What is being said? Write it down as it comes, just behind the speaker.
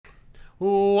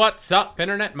What's up,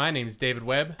 Internet? My name is David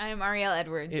Webb. I'm Ariel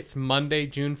Edwards. It's Monday,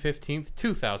 June 15th,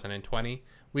 2020.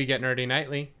 We get nerdy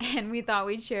nightly. And we thought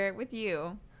we'd share it with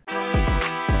you.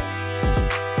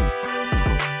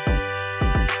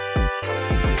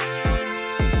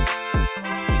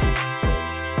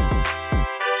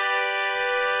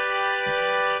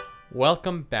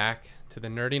 Welcome back to the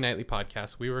Nerdy Nightly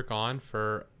podcast. We were gone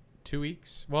for 2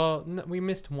 weeks. Well, we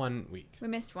missed 1 week. We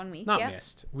missed 1 week. Not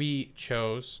missed. We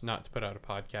chose not to put out a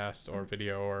podcast or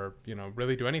video or,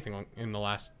 really do anything in the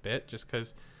last bit just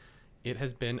because it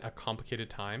has been a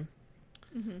complicated time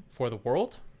for the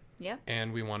world. Yeah.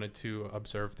 And we wanted to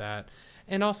observe that.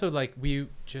 And also, it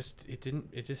just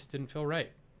didn't feel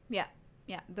right. Yeah.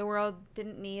 Yeah. The world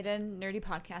didn't need a nerdy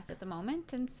podcast at the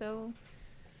moment. And so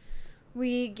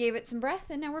we gave it some breath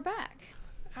and now we're back.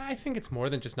 I think it's more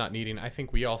than just not needing. I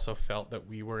think we also felt that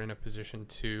we were in a position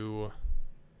to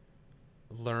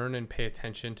learn and pay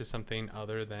attention to something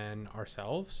other than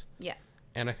ourselves. Yeah.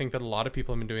 And I think that a lot of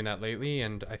people have been doing that lately.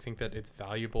 And I think that it's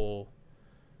valuable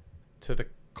to the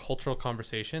cultural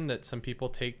conversation that some people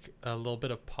take a little bit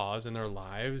of pause in their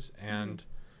lives and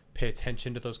pay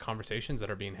attention to those conversations that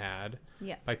are being had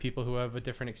by people who have a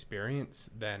different experience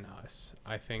than us.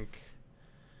 I think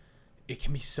it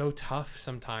can be so tough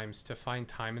sometimes to find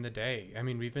time in the day. I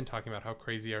mean, we've been talking about how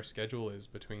crazy our schedule is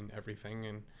between everything,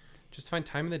 and just find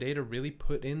time in the day to really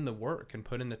put in the work and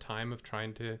put in the time of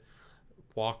trying to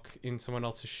walk in someone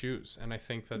else's shoes. And I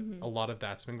think that a lot of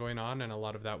that's been going on, and a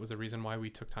lot of that was the reason why we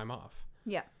took time off.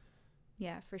 Yeah.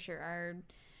 Yeah, for sure.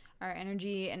 Our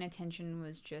energy and attention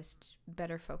was just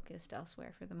better focused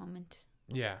elsewhere for the moment.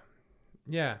 Yeah.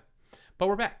 Yeah. But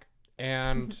we're back.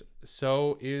 And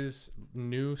so is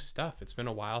new stuff. It's been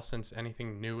a while since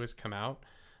anything new has come out.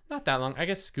 Not that long. I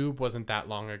guess Scoob wasn't that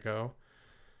long ago.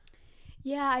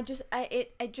 Yeah,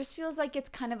 it just feels like it's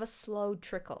kind of a slow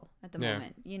trickle at the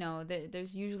moment. You know,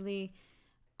 there's usually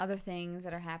other things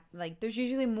that are happening. Like, there's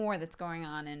usually more that's going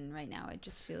on, and right now it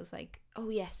just feels like, oh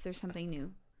yes, there's something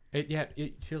new.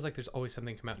 It feels like there's always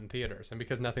something come out in theaters, and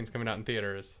because nothing's coming out in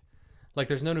theaters, like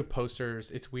there's no new posters.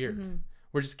 It's weird.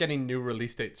 We're just getting new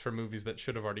release dates for movies that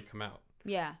should have already come out.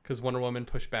 Yeah. Because Wonder Woman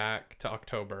pushed back to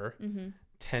October.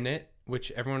 Tenet,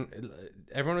 which everyone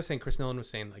was saying, Chris Nolan was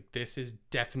saying, like, this is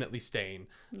definitely staying.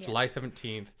 July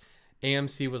 17th.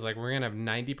 AMC was like, we're going to have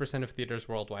 90% of theaters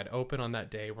worldwide open on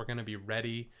that day. We're going to be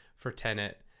ready for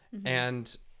Tenet.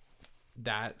 And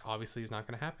that obviously is not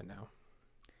going to happen now.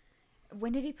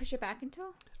 When did he push it back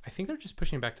until? I think they're just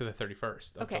pushing it back to the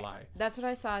 31st of July. That's what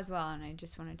I saw as well, and I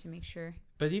just wanted to make sure.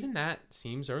 But even that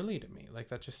seems early to me. Like,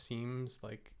 that just seems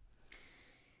like...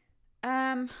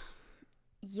 Yeah,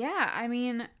 I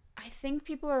mean, I think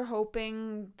people are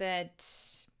hoping that,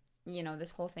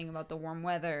 this whole thing about the warm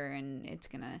weather and it's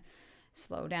going to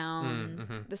slow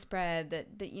down the spread, that,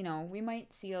 we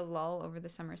might see a lull over the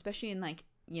summer, especially in,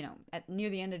 at near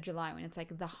the end of July when it's,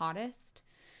 the hottest.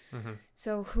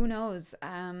 So who knows?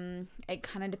 It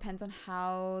kind of depends on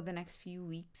how the next few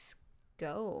weeks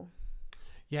go.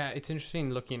 Yeah, it's interesting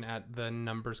looking at the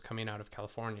numbers coming out of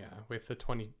California with the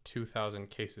 22,000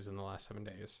 cases in the last 7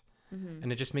 days.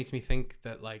 And it just makes me think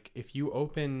that, if you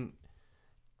open...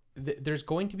 there's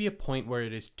going to be a point where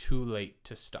it is too late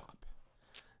to stop.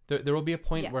 There will be a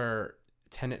point where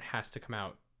Tenet has to come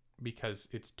out because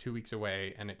it's 2 weeks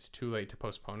away and it's too late to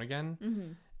postpone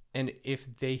again. And if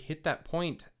they hit that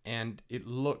point and it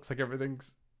looks like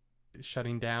everything's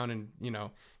shutting down and,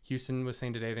 Houston was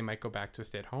saying today they might go back to a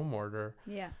stay-at-home order.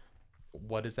 Yeah.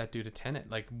 What does that do to Tenet?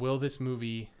 Will this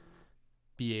movie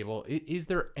be able... Is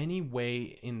there any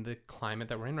way in the climate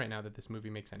that we're in right now that this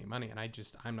movie makes any money? And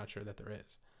I'm not sure that there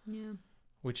is. Yeah.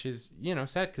 Which is,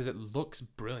 sad because it looks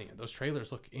brilliant. Those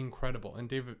trailers look incredible. And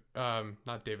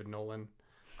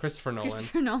Christopher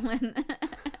Nolan.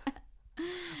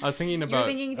 I was thinking about... You're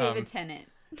thinking David Tennant.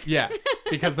 Yeah,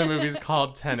 because the movie's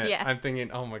called Tenet. Yeah. I'm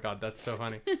thinking, oh my God, that's so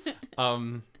funny.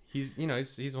 He's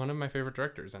one of my favorite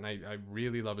directors, and I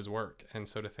really love his work. And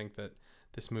so to think that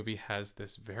this movie has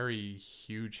this very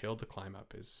huge hill to climb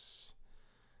up is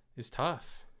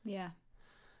tough. Yeah.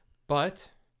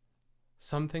 But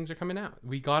some things are coming out.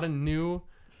 We got a new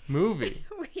movie.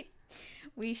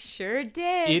 we sure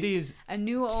did. It is a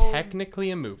new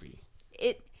technically a movie.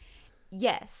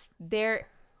 Yes, there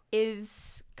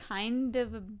is kind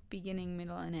of a beginning,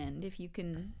 middle, and end, if you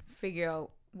can figure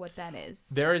out what that is.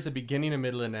 There is a beginning, a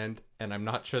middle, and end, and I'm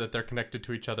not sure that they're connected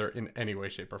to each other in any way,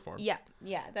 shape, or form. Yeah,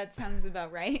 that sounds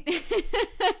about right.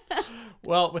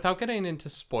 Well, without getting into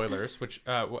spoilers, which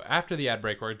after the ad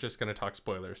break, we're just going to talk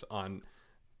spoilers on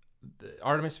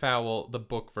Artemis Fowl, the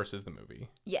book versus the movie.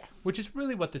 Yes. Which is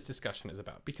really what this discussion is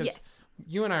about. Because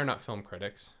you and I are not film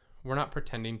critics. We're not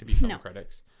pretending to be film No.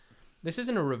 critics. This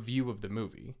isn't a review of the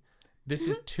movie. This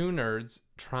is two nerds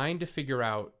trying to figure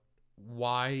out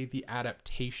why the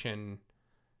adaptation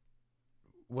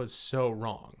was so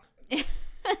wrong.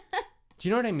 Do you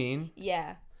know what I mean?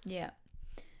 Yeah.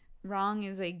 Wrong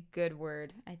is a good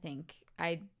word, I think.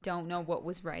 I don't know what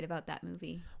was right about that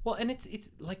movie. Well, and it's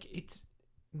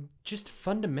just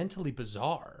fundamentally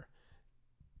bizarre.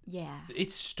 Yeah.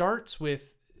 It starts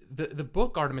with the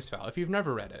book Artemis Fowl. If you've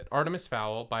never read it, Artemis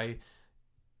Fowl by,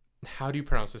 how do you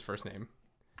pronounce his first name?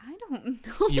 I don't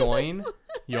know.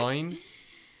 Yoin.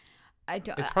 I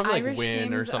don't. It's probably Irish like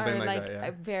Win or names something are like that.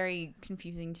 Yeah. Very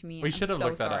confusing to me. We should have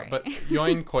looked that up. But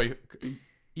Yoin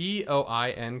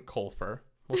Eoin Colfer.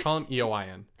 We'll call him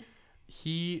Eoin.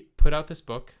 He put out this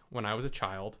book when I was a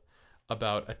child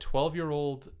about a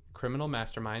 12-year-old criminal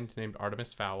mastermind named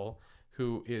Artemis Fowl,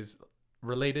 who is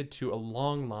related to a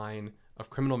long line of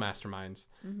criminal masterminds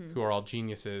who are all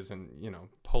geniuses and,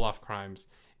 pull off crimes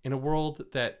in a world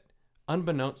that,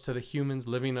 unbeknownst to the humans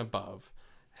living above,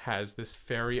 has this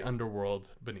fairy underworld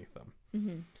beneath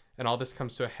them. And all this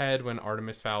comes to a head when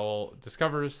Artemis Fowl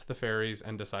discovers the fairies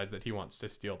and decides that he wants to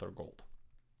steal their gold.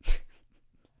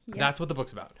 Yep. That's what the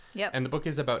book's about. Yep. And the book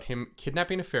is about him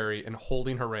kidnapping a fairy and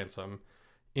holding her ransom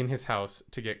in his house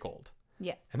to get gold.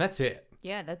 Yeah. And that's it.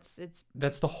 Yeah,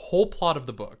 that's the whole plot of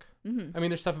the book. I mean,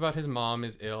 there's stuff about his mom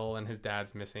is ill and his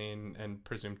dad's missing and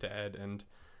presumed dead, and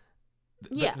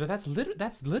but that's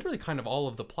literally kind of all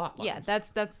of the plot lines. Yeah,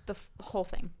 that's the whole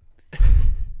thing.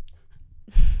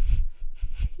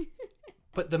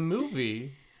 But the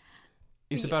movie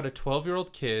is about a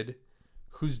 12-year-old kid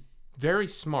who's very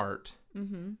smart,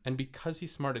 and because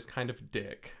he's smart is kind of a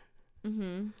dick,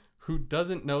 who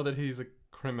doesn't know that he's a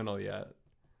criminal yet.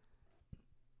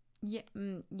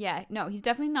 Yeah, no, he's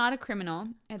definitely not a criminal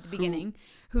at the beginning.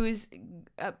 Who's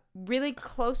really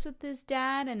close with his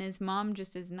dad, and his mom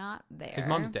just is not there. His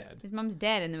mom's dead. His mom's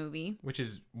dead in the movie, which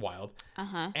is wild.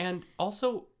 Uh-huh. And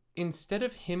also, instead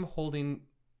of him holding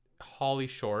Holly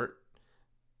Short,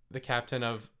 the captain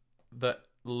of the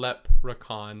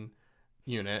Leprechaun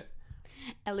unit,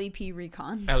 LEP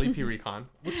Recon,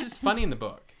 which is funny in the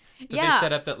book. They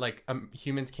set up that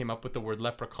humans came up with the word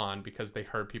leprechaun because they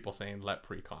heard people saying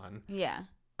leprechaun. Yeah.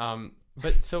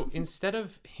 But so instead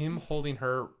of him holding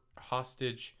her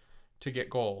hostage to get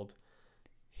gold,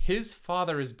 his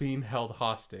father is being held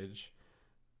hostage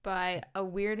by a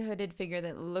weird hooded figure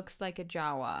that looks like a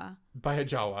Jawa. By a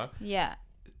Jawa. Yeah.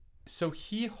 So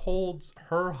he holds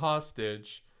her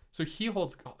hostage. So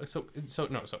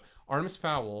Artemis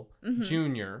Fowl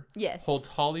Jr. holds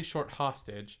Holly Short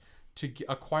hostage to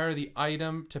acquire the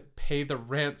item to pay the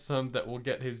ransom that will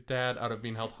get his dad out of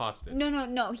being held hostage.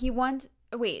 No. He wants.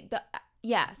 Wait.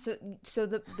 So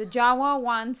the Jawa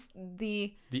wants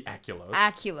the Aculos.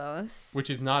 Aculos, which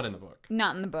is not in the book.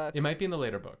 Not in the book. It might be in the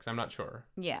later books. I'm not sure.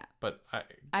 Yeah. But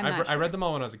I read them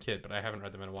all when I was a kid, but I haven't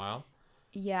read them in a while.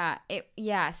 Yeah.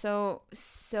 So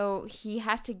he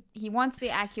wants the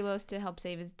Aculos to help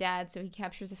save his dad. So he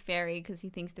captures a fairy because he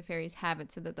thinks the fairies have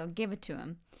it, so that they'll give it to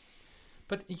him.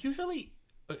 But usually,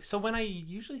 so when I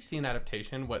usually see an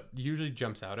adaptation, what usually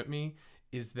jumps out at me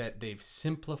is that they've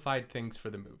simplified things for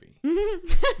the movie.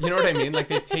 You know what I mean? Like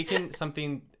they've taken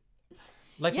something,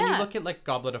 when you look at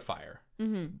Goblet of Fire.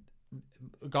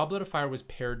 Goblet of Fire was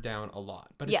pared down a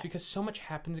lot, but it's because so much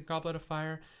happens in Goblet of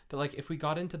Fire that if we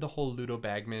got into the whole Ludo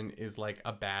Bagman is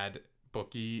a bad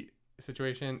bookie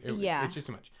situation, it's just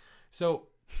too much. So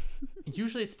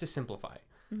usually it's to simplify.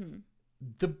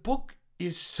 The book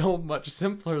is so much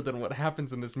simpler than what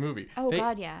happens in this movie.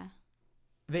 God, yeah.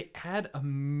 They add a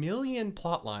million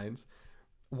plot lines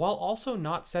while also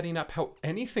not setting up how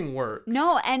anything works.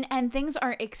 No, and things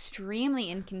are extremely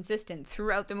inconsistent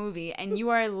throughout the movie, and you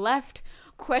are left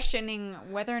questioning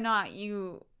whether or not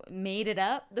you made it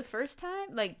up the first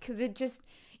time. Because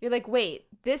you're like, wait,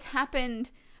 this happened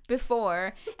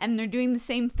before, and they're doing the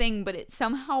same thing, but it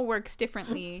somehow works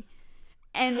differently.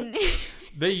 And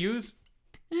they use...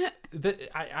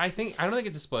 I don't think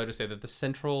it's a spoiler to say that the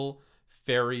central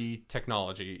fairy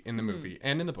technology in the movie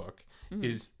and in the book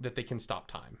is that they can stop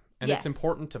time, and it's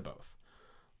important to both.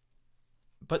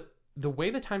 But the way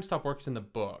the time stop works in the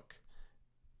book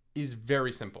is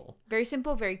very simple,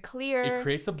 very clear. It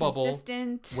creates a bubble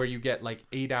consistent, where you get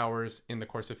 8 hours in the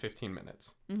course of 15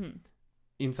 minutes.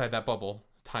 Inside that bubble,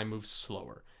 time moves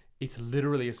slower. It's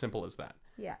literally as simple as that.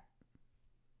 Yeah.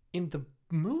 In the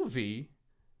movie,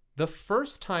 the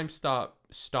first time stop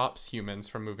stops humans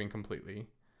from moving completely,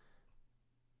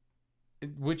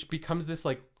 which becomes this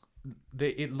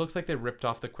it looks like they ripped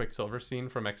off the Quicksilver scene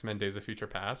from X-Men Days of Future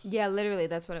Past. Yeah, literally,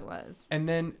 that's what it was. And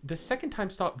then the second time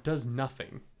stop does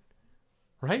nothing.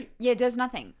 right? Yeah, it does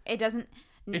nothing. It doesn't.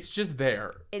 It's just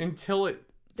there until it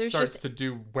starts to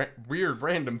do weird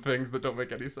random things that don't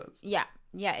make any sense. Yeah.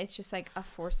 Yeah, it's just like a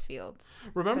force field.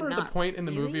 Remember the point in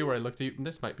the movie where I looked at you, and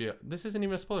this isn't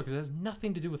even a spoiler because it has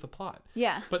nothing to do with the plot.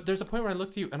 Yeah. But there's a point where I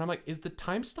looked at you and I'm like, is the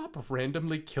time stop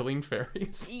randomly killing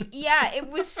fairies? Yeah, it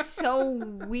was so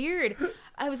weird.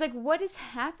 I was like, what is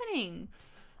happening?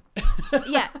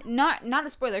 Yeah, not a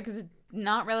spoiler because it's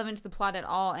not relevant to the plot at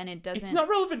all, and it doesn't. It's not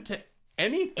relevant to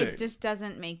anything. It just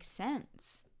doesn't make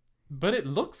sense. But it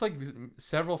looks like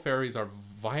several fairies are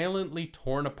violently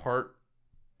torn apart,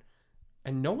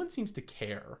 and no one seems to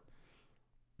care.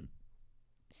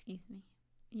 Excuse me.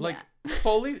 Like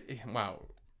Foley, wow,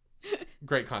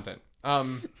 great content.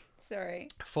 Sorry.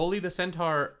 Foley the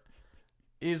centaur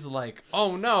is like,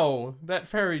 oh no, that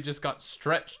fairy just got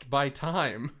stretched by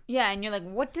time. Yeah, and you're like,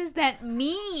 what does that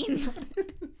mean?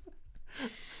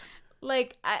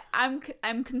 Like,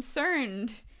 I'm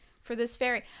concerned for this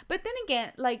fairy. But then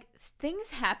again, like,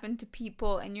 things happen to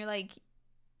people, and you're like,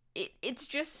 it's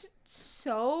just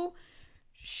so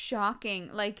shocking.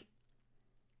 Like,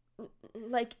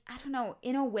 I don't know,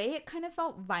 in a way it kind of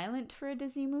felt violent for a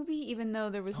Disney movie, even though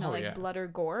there was no blood or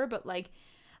gore, but like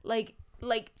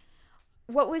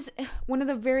what was one of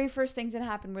the very first things that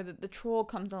happened where the troll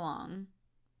comes along?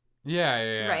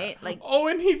 Yeah. Right? Like, oh,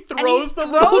 and he throws the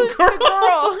little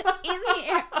girl in the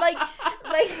air. Like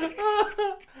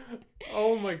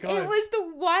oh my god. It was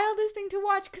the wildest thing to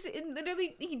watch because it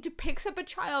literally he picks up a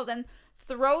child and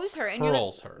throws her and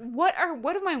hurls you're like, her.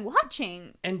 What am I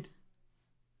watching? And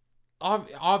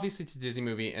obviously it's a Disney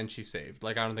movie and she's saved.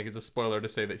 Like, I don't think it's a spoiler to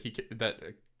say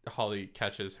that Holly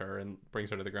catches her and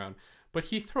brings her to the ground. But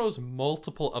he throws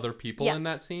multiple other people in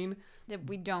that scene that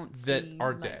we don't see that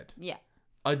are dead. Yeah.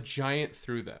 A giant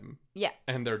threw them. Yeah.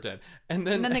 And they're dead. And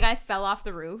then the guy fell off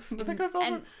the roof.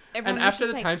 And after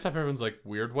the time stop, everyone's like,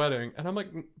 weird wedding. And I'm like,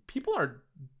 people are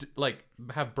like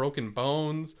have broken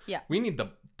bones. Yeah. We need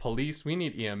the police. We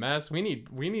need EMS. We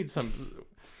need some.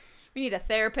 We need a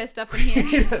therapist up in here.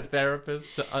 We need a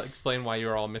therapist to explain why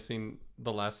you're all missing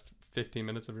the last 15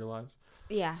 minutes of your lives.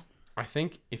 Yeah. I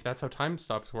think if that's how time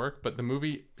stops work, but the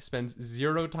movie spends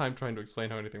zero time trying to explain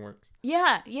how anything works.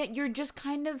 Yeah. You're just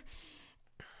kind of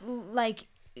like,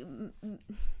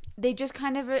 they just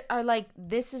kind of are like,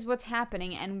 this is what's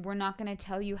happening, and we're not going to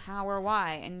tell you how or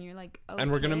why. And you're like, okay.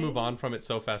 And we're going to move on from it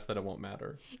so fast that it won't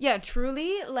matter. Yeah,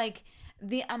 truly, like,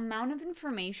 the amount of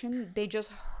information they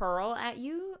just hurl at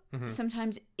you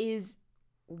sometimes is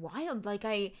wild. Like,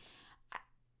 I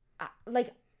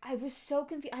was so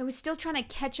confused. I was still trying to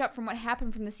catch up from what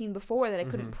happened from the scene before that I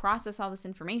couldn't process all this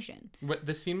information.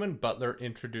 The scene when Butler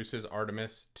introduces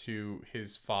Artemis to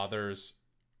his father's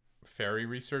fairy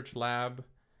research lab.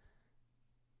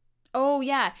 Oh,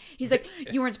 yeah. He's like,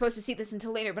 you weren't supposed to see this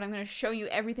until later, but I'm going to show you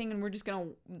everything, and we're just going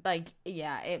to, like,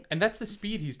 yeah. And that's the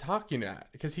speed he's talking at,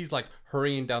 because he's, like,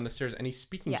 hurrying down the stairs, and he's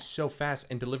speaking so fast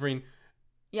and delivering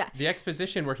the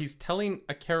exposition where he's telling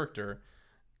a character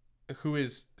who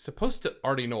is supposed to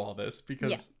already know all this,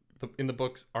 because in the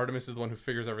books, Artemis is the one who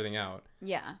figures everything out.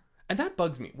 Yeah. And that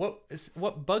bugs me.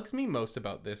 What bugs me most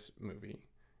about this movie,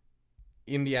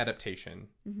 in the adaptation,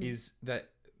 is that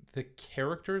the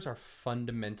characters are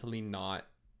fundamentally not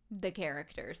the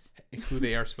characters who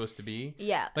they are supposed to be.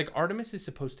 Yeah. Like, Artemis is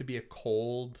supposed to be a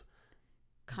cold,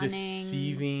 cunning,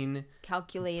 deceiving,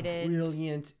 calculated,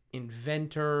 brilliant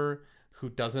inventor who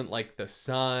doesn't like the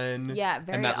sun. Yeah,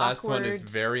 very And that awkward. last one is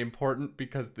very important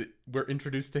because we're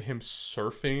introduced to him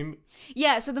surfing.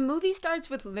 Yeah, so the movie starts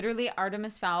with literally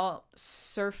Artemis Fowl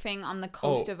surfing on the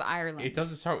coast of Ireland. It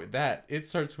doesn't start with that. It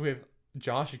starts with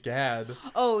Josh Gad.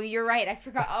 Oh, you're right. I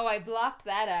forgot. Oh, I blocked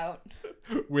that out.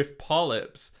 With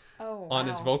polyps on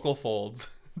his vocal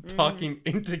folds, talking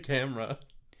into camera.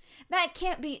 That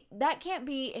can't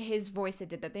be his voice that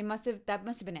did that. That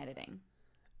must have been editing.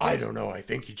 I don't know. I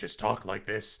think he just talked like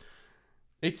this.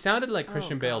 It sounded like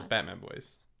Christian Bale's Batman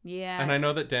voice. Yeah. And I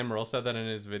know that Dan Murrell said that in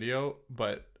his video,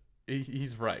 but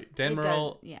he's right. Dan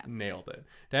Murrell nailed it.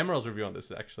 Dan Murrell's review on this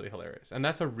is actually hilarious. And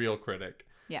that's a real critic.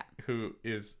 Yeah. Who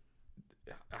is...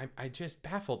 I just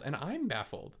baffled, and I'm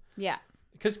baffled. Yeah.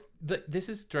 Because this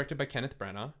is directed by Kenneth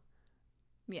Branagh.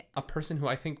 Yeah. A person who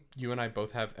I think you and I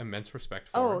both have immense respect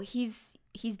for. Oh, he's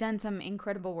done some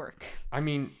incredible work. I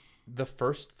mean, the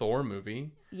first Thor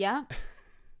movie. Yeah.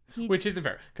 Which isn't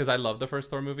fair, because I love the first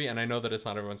Thor movie, and I know that it's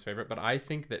not everyone's favorite, but I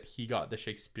think that he got the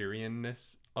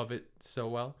Shakespearean-ness of it so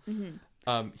well.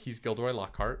 He's Gilderoy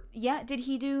Lockhart. Yeah. Did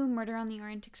he do Murder on the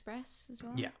Orient Express as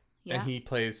well? Yeah. Yeah. And he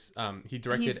plays, he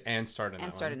directed and starred in that one.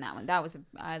 And starred in that one.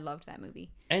 I loved that movie.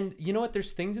 And you know what?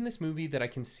 There's things in this movie that I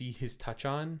can see his touch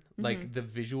on. Like the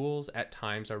visuals at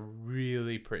times are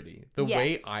really pretty. The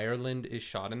way Ireland is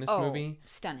shot in this movie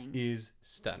stunning. is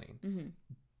stunning.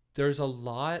 There's a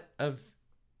lot of...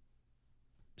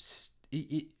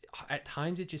 at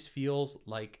times it just feels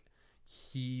like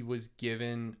he was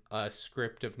given a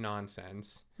script of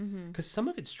nonsense, because some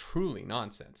of it's truly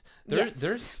nonsense.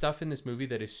 There's stuff in this movie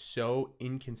that is so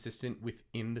inconsistent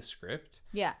within the script.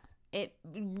 Yeah, it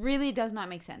really does not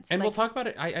make sense. And we'll talk about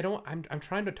it. I'm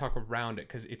trying to talk around it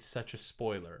because it's such a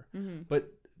spoiler.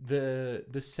 But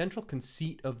the central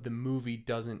conceit of the movie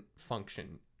doesn't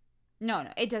function. No,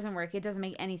 it doesn't work. It doesn't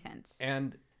make any sense.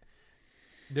 And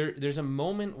there's a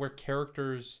moment where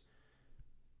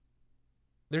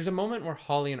There's a moment where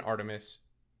Holly and Artemis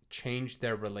change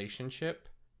their relationship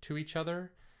to each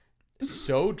other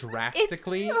so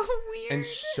drastically it's so weird. And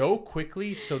so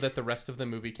quickly so that the rest of the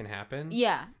movie can happen.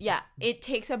 Yeah. It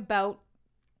takes about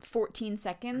 14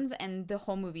 seconds and the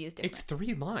whole movie is different. It's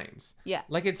 3 lines. Yeah.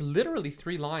 Like, it's literally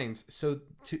 3 lines. So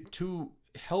to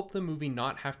help the movie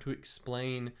not have to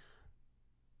explain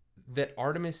that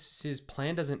Artemis's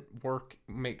plan doesn't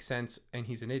make sense, and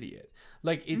he's an idiot.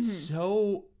 Like, it's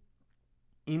so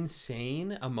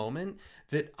insane a moment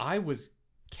that I was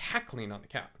cackling on the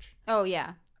couch. Oh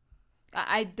yeah,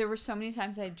 there were so many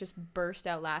times I just burst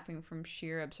out laughing from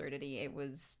sheer absurdity. It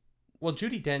was... Well,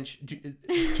 Judi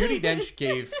Dench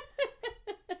gave...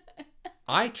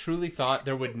 I truly thought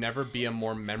there would never be a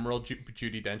more memorable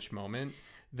Judi Dench moment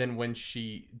than when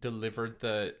she delivered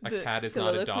the "a cat is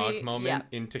not a dog" moment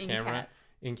into camera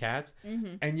in Cats.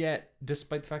 And yet,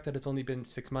 despite the fact that it's only been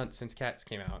 6 months since Cats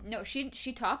came out, no, she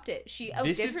topped it. She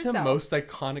outdid herself. This is the most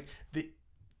iconic.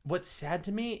 What's sad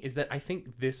to me is that I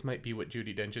think this might be what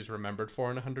Judi Dench is remembered for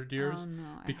in 100 years. Oh, no,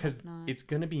 because it's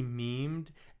gonna be memed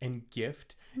and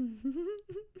gift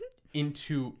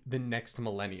into the next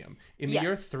millennium. In the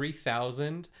year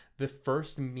 3000, the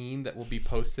first meme that will be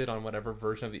posted on whatever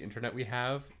version of the internet we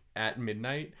have at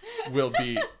midnight will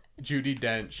be Judi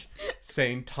Dench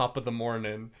saying "top of the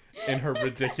morning" in her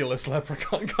ridiculous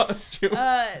leprechaun costume.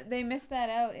 They missed that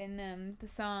out in the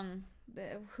song.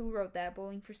 Who wrote that?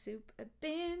 Bowling for Soup. I've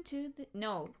been to the...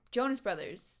 No, Jonas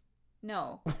Brothers.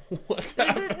 No. What's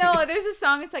happening? There's a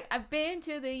song. It's like, I've been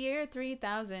to the year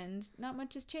 3000. Not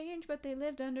much has changed, but they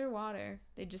lived underwater.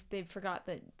 They forgot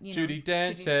that, you know. Judi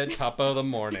Dench said "top of the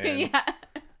morning."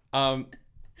 Yeah.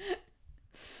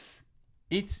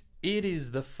 It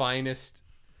is the finest.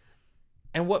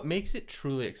 And what makes it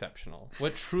truly exceptional,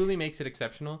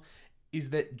 is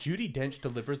that Judi Dench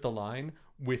delivers the line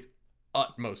with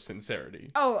utmost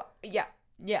sincerity. Oh, yeah.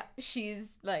 Yeah.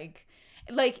 She's like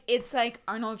it's like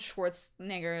Arnold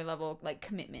Schwarzenegger level, like,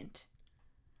 commitment.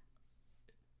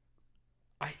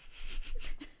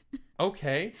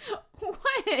 Okay.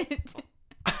 What?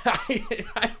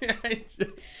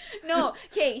 No,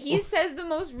 okay, he says the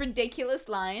most ridiculous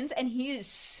lines and he is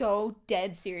so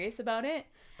dead serious about it.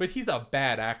 But he's a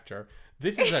bad actor.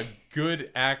 This is a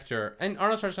good actor. And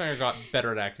Arnold Schwarzenegger got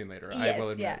better at acting later, yes, I will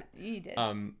admit. Yeah, he did.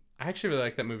 I actually really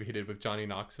like that movie he did with Johnny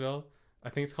Knoxville. I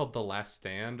think it's called The Last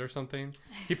Stand or something.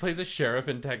 He plays a sheriff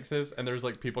in Texas, and there's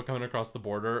like people coming across the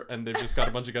border, and they've just got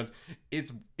a bunch of guns.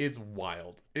 It's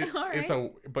wild.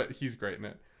 But he's great in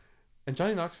it. And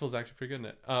Johnny Knoxville's actually pretty good in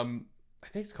it. I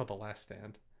think it's called The Last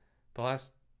Stand.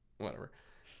 Whatever.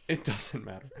 It doesn't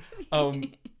matter.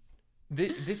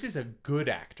 This is a good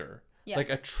actor. Yeah.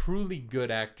 Like a truly good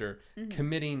actor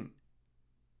committing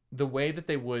the way that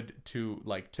they would to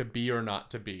be or not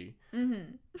to be,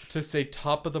 to say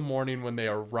 "top of the morning" when they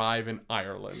arrive in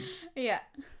Ireland. Yeah.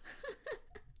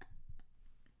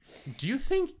 Do you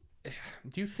think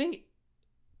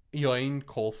Eoin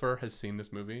Colfer has seen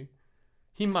this movie?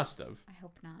 He must have. I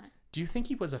hope not. Do you think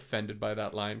he was offended by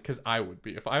that line? Because I would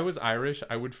be. If I was Irish,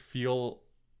 I would feel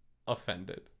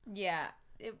offended. Yeah.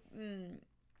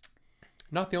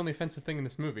 Not the only offensive thing in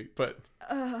this movie, but...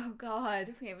 Oh,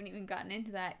 God. We haven't even gotten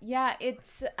into that. Yeah,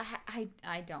 it's... I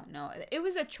don't know. It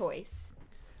was a choice.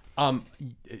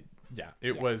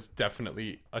 It was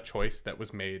definitely a choice that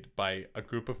was made by a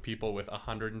group of people with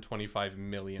 $125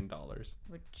 million.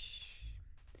 Which...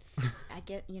 I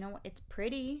get... You know what? It's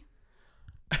pretty.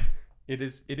 It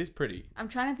is pretty. I'm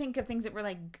trying to think of things that were,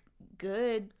 like,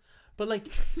 good. But, like,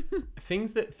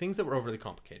 things that were overly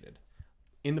complicated.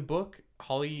 In the book,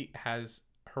 Holly has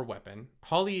her weapon.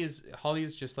 Holly is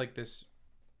just like this.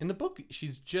 In the book,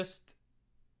 she's just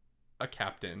a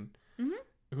captain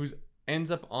who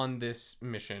ends up on this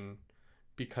mission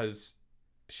because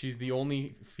she's the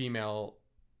only female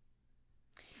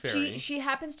fairy. She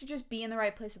happens to just be in the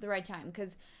right place at the right time.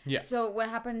 Because, so what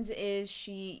happens is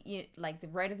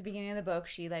right at the beginning of the book,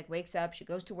 she, like, wakes up, she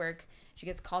goes to work, she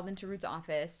gets called into Root's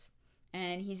office,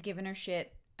 and he's giving her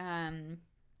shit. And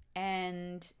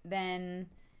then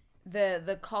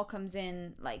the call comes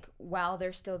in, like, while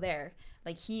they're still there.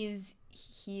 Like, he's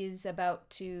about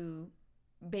to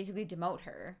basically demote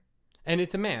her. And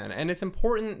it's a man. And it's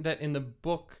important that in the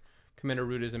book, Commander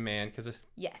Root is a man, because a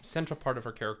central part of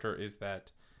her character is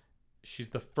that she's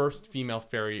the first female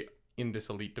fairy in this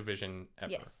elite division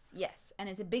ever. Yes. And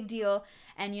it's a big deal.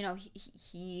 And, you know,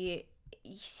 he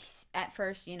at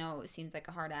first, you know, seems like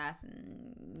a hard ass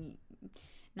and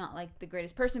not like the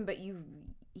greatest person, but you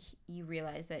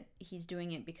realize that he's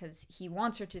doing it because he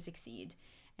wants her to succeed.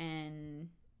 And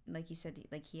like you said,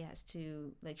 like, he has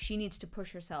to, like, she needs to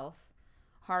push herself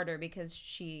harder because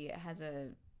she has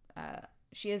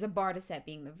a bar to set,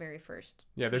 being the very first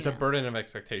there's a burden of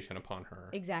expectation upon her.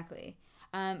 Exactly.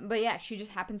 But yeah, she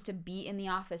just happens to be in the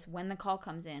office when the call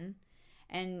comes in,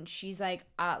 and she's like,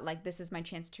 this is my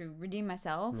chance to redeem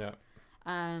myself.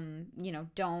 You know,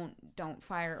 don't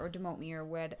fire or demote me or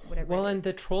whatever. Well, and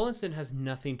the troll incident has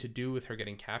nothing to do with her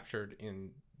getting captured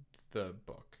in the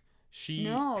book. She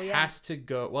has to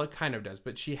go, well, it kind of does,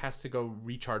 but she has to go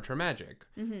recharge her magic,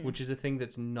 which is a thing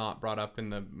that's not brought up in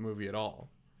the movie at all.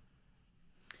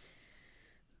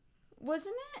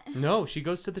 Wasn't it? No, she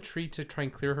goes to the tree to try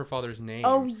and clear her father's name.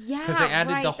 Oh, yeah, because they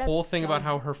added the whole thing about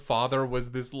how her father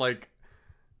was this, like...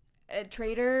 a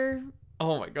traitor.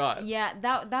 Oh, my God. Yeah,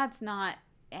 that's not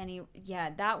any...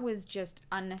 Yeah, that was just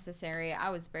unnecessary. I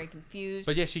was very confused.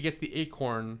 But yeah, she gets the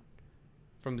acorn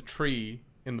from the tree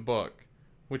in the book,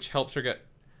 which helps her get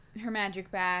her magic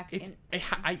back.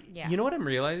 You know what I'm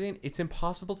realizing? It's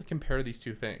impossible to compare these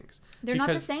two things. They're not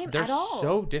the same at all. They're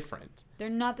so different. They're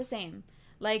not the same.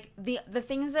 Like, the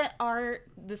things that are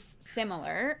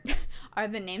similar are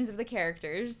the names of the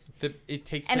characters. It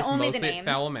takes place mostly at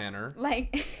Foul Manor.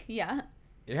 Like, yeah.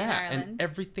 Yeah, and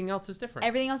everything else is different.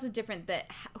 Everything else is different.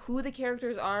 Who the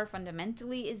characters are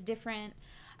fundamentally is different.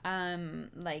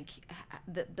 Like,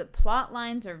 the plot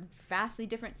lines are vastly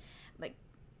different. Like,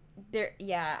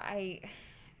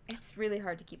 it's really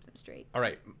hard to keep them straight. All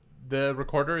right, the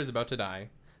recorder is about to die,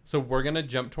 so we're gonna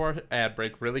jump to our ad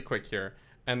break really quick here,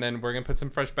 and then we're gonna put some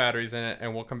fresh batteries in it,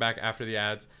 and we'll come back after the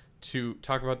ads to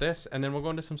talk about this, and then we'll go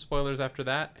into some spoilers after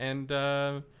that, and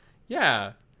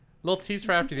little tease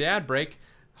for after the ad break.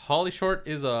 Holly Short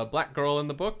is a black girl in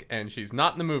the book, and she's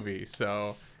not in the movie,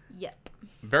 so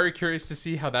very curious to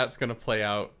see how that's gonna play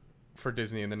out for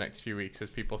Disney in the next few weeks as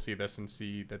people see this and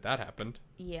see that happened.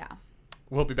 Yeah.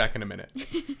 We'll be back in a minute.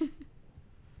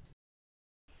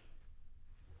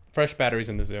 Fresh batteries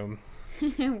in the Zoom.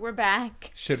 We're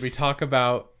back. Should we talk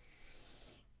about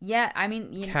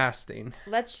casting?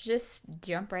 Let's just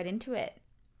jump right into it.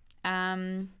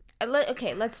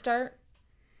 Let's start.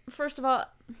 First of all,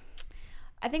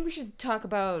 I think we should talk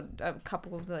about a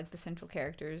couple of the central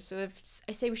characters. So if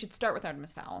I say we should start with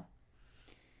Artemis Fowl.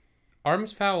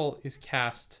 Artemis Fowl is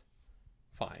cast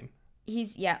fine.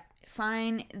 He's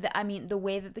fine. The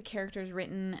way that the character is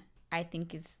written, I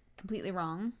think, is completely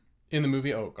wrong. In the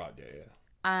movie, oh god,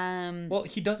 yeah. Well,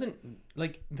 he doesn't,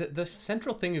 like, the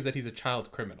central thing is that he's a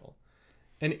child criminal,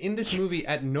 and in this movie,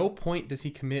 at no point does he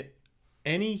commit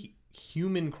any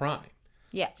human crime.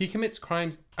 Yeah, he commits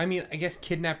crimes. I mean, I guess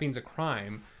kidnapping's a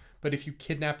crime, but if you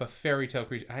kidnap a fairy tale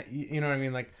creature, you know what I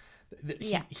mean? Like,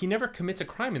 he never commits a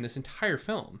crime in this entire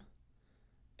film.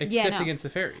 Except against the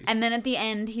fairies. And then at the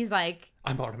end, he's like...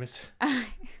 I'm Artemis.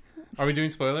 Are we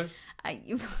doing spoilers?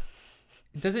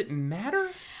 Does it matter?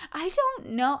 I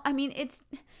don't know. I mean, it's...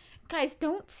 Guys,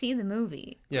 don't see the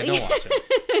movie. Yeah, don't watch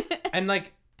it. And,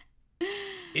 like,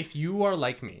 if you are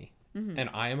like me,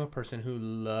 and I am a person who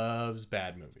loves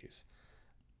bad movies,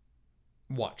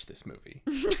 watch this movie.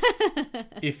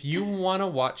 If you want to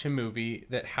watch a movie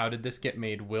that How Did This Get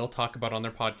Made will talk about on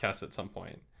their podcast at some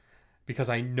point, because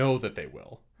I know that they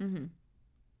will.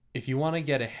 If you want to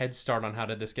get a head start on How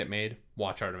Did This Get Made,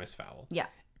 watch Artemis Fowl. Yeah.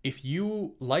 If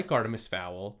you like Artemis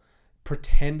Fowl,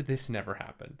 pretend this never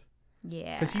happened.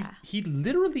 Yeah. Because he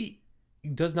literally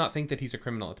does not think that he's a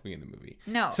criminal at the beginning of the movie.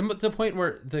 No. So to the point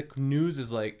where the news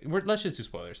is like, let's just do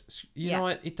spoilers. You know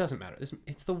what? It doesn't matter.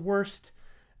 It's the worst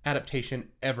adaptation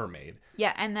ever made.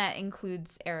 Yeah, and that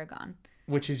includes Eragon.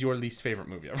 Which is your least favorite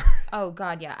movie ever. Oh,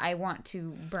 God, yeah. I want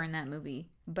to burn that movie.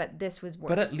 But this was worse.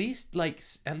 But at least in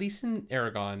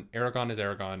Eragon is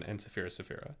Eragon and Saphira is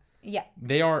Saphira. Yeah.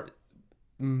 They are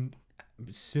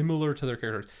similar to their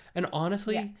characters. And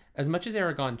honestly, as much as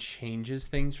Aragon changes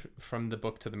things from the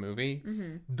book to the movie,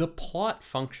 the plot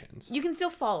functions. You can still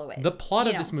follow it. The plot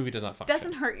of this movie does not function.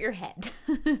 Doesn't hurt your head.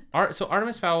 So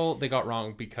Artemis Fowl, they got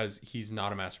wrong because he's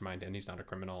not a mastermind and he's not a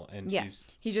criminal. And he's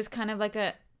just kind of like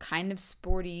a kind of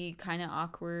sporty, kind of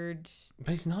awkward.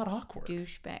 But he's not awkward.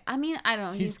 Douchebag. I mean, I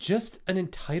don't know. He's just an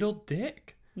entitled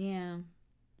dick. Yeah.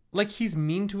 Like, he's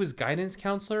mean to his guidance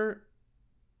counselor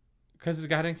because his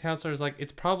guidance counselor is like,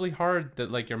 it's probably hard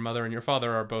that, like, your mother and your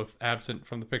father are both absent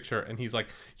from the picture. And he's like,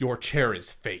 your chair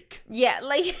is fake. Yeah,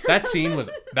 like... that scene was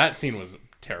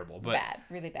terrible. But bad.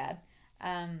 Really bad.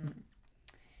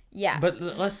 Yeah. But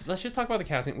let's just talk about the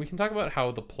casting. We can talk about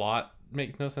how the plot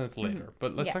makes no sense later.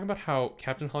 But let's talk about how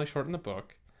Captain Holly Short in the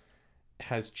book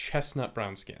has chestnut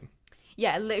brown skin.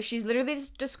 Yeah, she's literally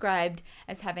just described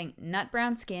as having nut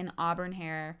brown skin, auburn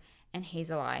hair, and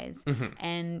hazel eyes.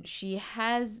 And she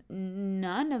has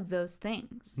none of those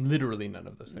things. Literally none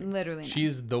of those things. Literally none.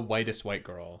 She's the whitest white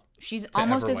girl. She's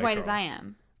almost as white as I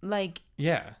am. Like...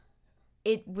 Yeah.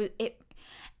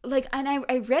 Like, and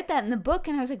I read that in the book,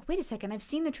 and I was like, wait a second, I've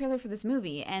seen the trailer for this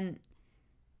movie, and...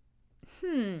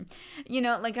 You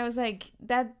know, like, I was like,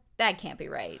 that can't be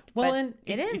right. Well, but and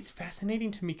it is. It's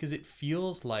fascinating to me because it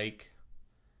feels like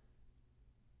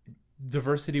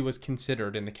diversity was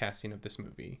considered in the casting of this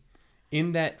movie,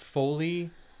 in that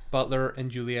Foley, Butler, and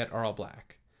Juliet are all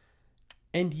black,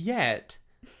 and yet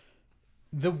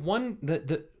the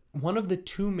one of the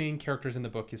two main characters in the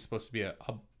book is supposed to be a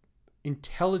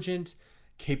intelligent,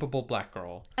 capable black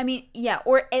girl. I mean, yeah,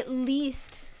 or at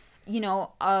least, you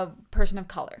know, a person of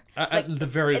color. At the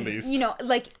very least. You know,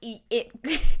 like, it...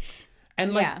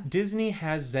 And, like, Disney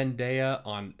has Zendaya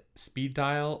on speed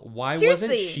dial. Why Seriously.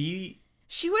 wasn't she...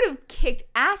 She would have kicked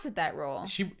ass at that role.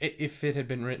 If it had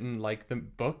been written like the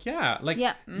book, yeah. Like,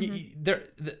 yeah.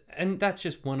 And that's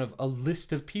just one of a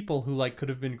list of people who, like, could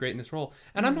have been great in this role.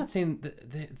 And I'm not saying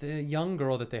the young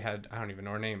girl that they had, I don't even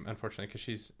know her name, unfortunately, because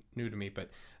she's new to me, but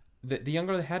the young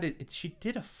girl they had, she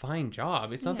did a fine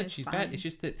job. It's not that she's bad. It's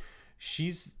just that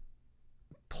she's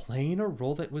playing a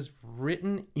role that was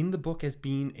written in the book as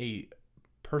being a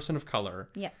person of color.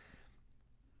 Yeah.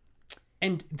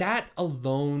 And that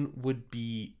alone would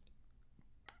be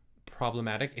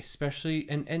problematic, especially,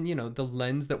 and you know, the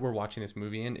lens that we're watching this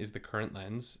movie in is the current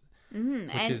lens,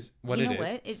 which is what it is. You know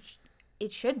what?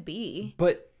 It should be.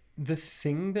 But the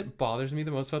thing that bothers me the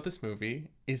most about this movie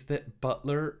is that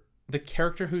Butler, the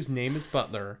character whose name is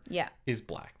Butler, is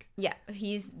black. Yeah,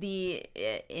 he's the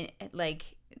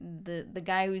the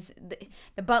guy who's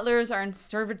the butlers are in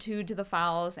servitude to the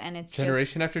Fowles, and it's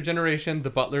generation after generation the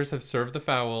butlers have served the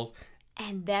Fowles.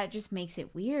 And that just makes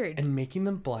it weird. And making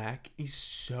them black is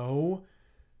so...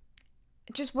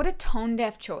 Just what a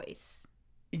tone-deaf choice.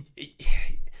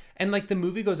 And, like, the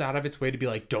movie goes out of its way to be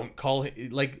like, don't call him...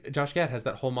 Like, Josh Gad has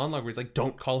that whole monologue where he's like,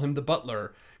 don't call him the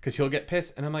butler because he'll get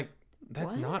pissed. And I'm like,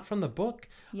 that's not from the book.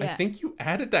 Yeah. I think you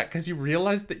added that because you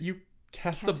realized that you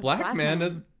cast a black man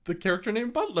as the character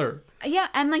named Butler. Yeah,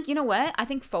 and, like, you know what? I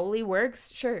think Foley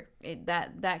works. Sure.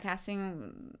 That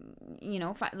casting, you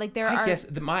know, like, I guess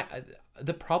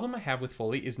the problem I have with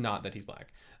Foley is not that he's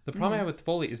black. The problem I have with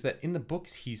Foley is that in the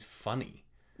books, he's funny.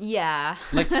 Yeah.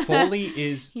 Like, Foley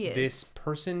is this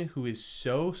person who is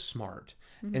so smart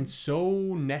and so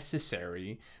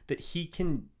necessary that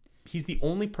he's the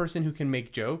only person who can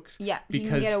make jokes. Yeah, because he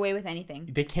can get away with anything.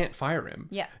 They can't fire him.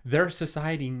 Yeah. Their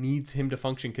society needs him to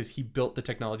function because he built the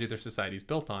technology their society's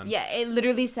built on. Yeah, it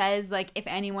literally says, like, if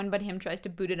anyone but him tries to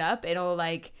boot it up, it'll,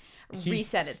 like,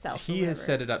 reset itself. He has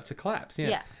set it up to collapse.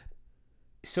 Yeah.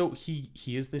 So he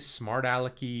is this smart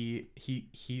alecky.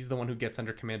 He's the one who gets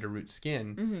under Commander Root's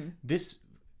skin. This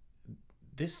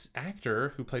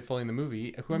actor who played Foley in the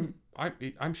movie, who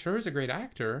I'm sure is a great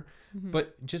actor,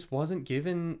 but just wasn't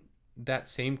given that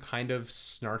same kind of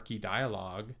snarky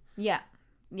dialogue. Yeah,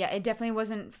 it definitely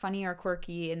wasn't funny or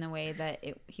quirky in the way that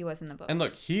he was in the books. And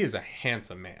look, he is a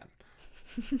handsome man.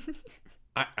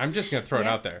 I'm just gonna throw it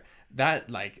out there. That,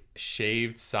 like,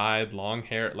 shaved side, long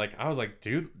hair, like, I was like,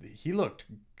 dude, he looked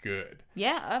good.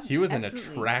 Yeah, he was absolutely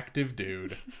an attractive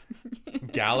dude,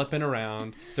 galloping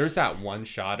around. There's that one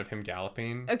shot of him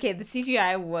galloping. Okay, the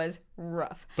CGI was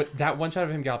rough, but that one shot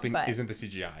of him galloping isn't the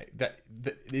CGI.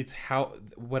 It's how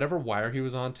whatever wire he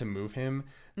was on to move him.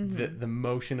 The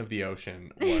motion of the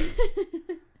ocean was.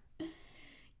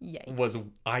 Yikes.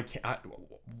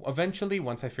 Eventually,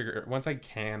 once I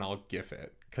can, I'll GIF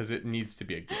it because it needs to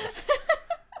be a GIF.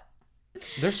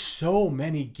 There's so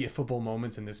many GIFable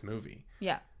moments in this movie.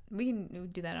 Yeah, we can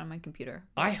do that on my computer.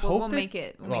 We'll make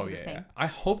it. We'll make it a thing. I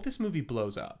hope this movie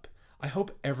blows up. I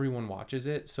hope everyone watches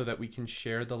it so that we can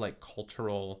share the, like,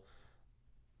 cultural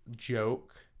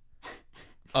joke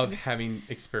of having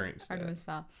experienced Artemis it.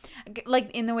 Fowl.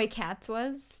 Like in the way Cats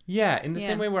was. Yeah, in the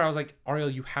same way where I was like, Ariel,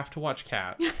 you have to watch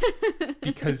Cats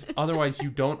because otherwise you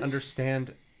don't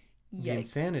understand the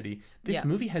insanity. This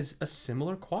movie has a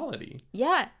similar quality.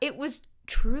 Yeah, it was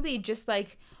truly just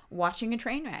like watching a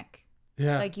train wreck.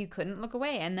 Yeah. Like you couldn't look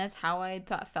away, and that's how I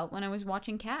felt when I was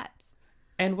watching Cats.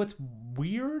 And what's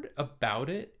weird about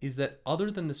it is that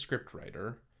other than the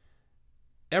scriptwriter,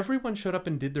 everyone showed up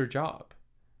and did their job.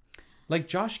 Like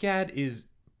Josh Gad is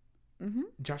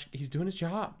he's doing his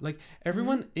job. Like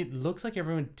everyone, it looks like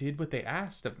everyone did what they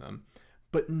asked of them,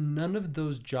 but none of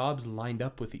those jobs lined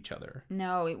up with each other.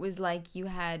 No, it was like you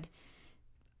had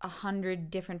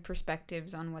 100 different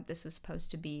perspectives on what this was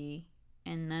supposed to be,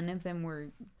 and none of them were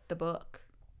the book.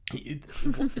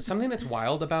 Something that's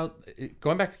wild about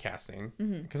going back to casting,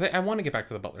 because I want to get back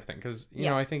to the Butler thing, because you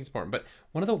know I think it's important. But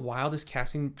one of the wildest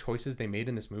casting choices they made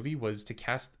in this movie was to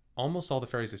cast almost all the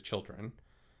fairies as children.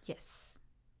 Yes.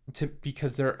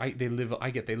 Because they live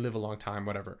a long time,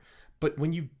 whatever. But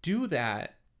when you do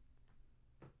that,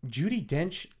 Judi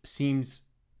Dench seems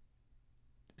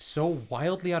so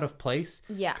wildly out of place.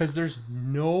 Yeah. Because there's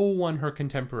no one her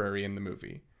contemporary in the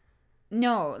movie.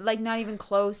 No, like not even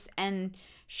close, and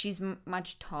she's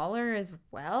much taller as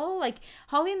well. Like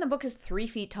Holly in the book is 3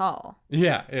 feet tall.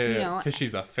 Yeah, because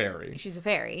she's a fairy. She's a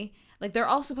fairy. Like they're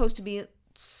all supposed to be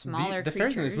smaller. The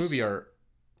fairies in this movie are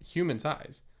human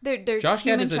size. They're Josh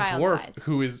Gad is a dwarf size.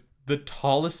 who is the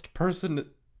tallest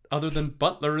person other than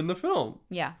Butler in the film.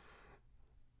 Yeah.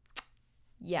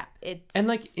 Yeah, it's and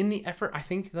like in the effort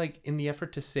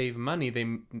to save money,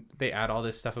 they add all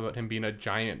this stuff about him being a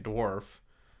giant dwarf.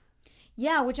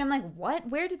 Yeah, which I'm like, what?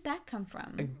 Where did that come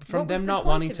from? From them not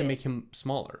wanting to make him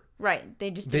smaller. Right.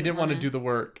 They didn't want to do the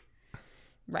work.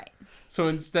 Right. So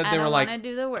instead they were like, I want to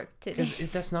do the work today.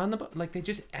 Because that's not in the book. Like they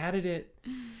just added it.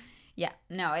 Yeah.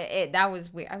 No, that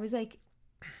was weird. I was like,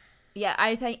 yeah,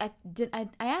 I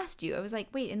asked you. I was like,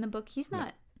 wait, in the book he's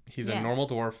not. He's a normal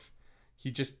dwarf.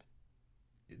 He just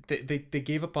they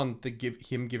gave up on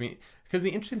him giving, because the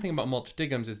interesting thing about Mulch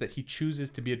Diggums is that he chooses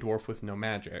to be a dwarf with no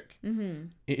magic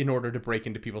in order to break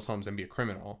into people's homes and be a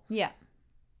criminal. Yeah.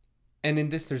 And in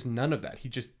this, there's none of that. He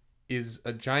just is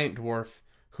a giant dwarf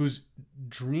whose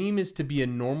dream is to be a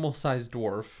normal sized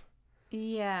dwarf.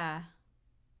 Yeah.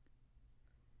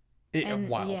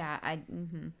 Wild. Yeah,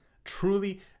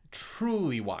 Truly,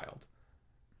 truly wild.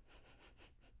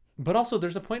 But also,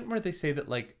 there's a point where they say that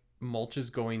like Mulch is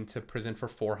going to prison for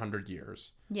 400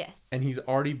 years. Yes. And he's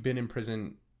already been in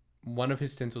prison. One of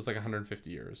his stints was like 150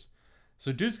 years.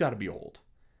 So dude's got to be old.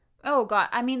 Oh God!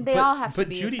 I mean, they all have to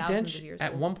be. But Judi Dench of years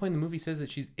at old. one point in the movie says that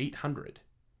she's 800.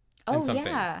 Oh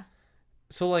yeah.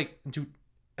 So like,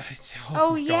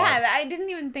 Oh yeah, I didn't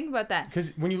even think about that.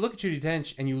 Because when you look at Judi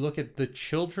Dench and you look at the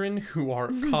children who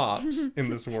are cops in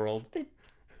this world, the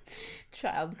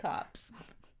child cops.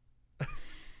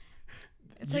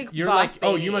 It's like you're Boss like,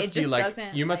 oh, Baby. you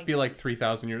must be like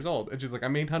 3,000 years old, and she's like,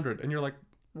 I'm 800, and you're like,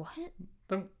 what?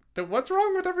 Then what's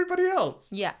wrong with everybody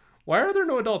else? Yeah. Why are there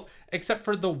no adults except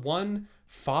for the one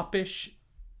foppish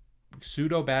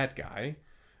pseudo bad guy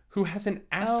who has an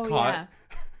ascot? Yeah.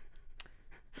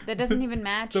 That doesn't even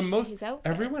match his outfit.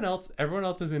 Everyone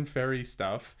else is in fairy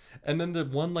stuff, and then the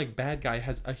one like bad guy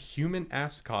has a human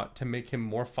ascot to make him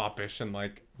more foppish and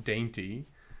like dainty,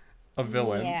 a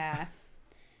villain. Yeah.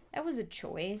 That was a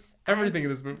choice. Everything in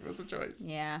this movie was a choice.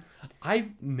 Yeah.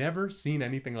 I've never seen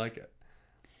anything like it.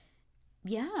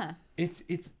 Yeah.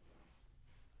 It's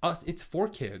for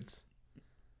kids.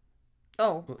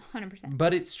 Oh, 100%.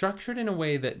 But it's structured in a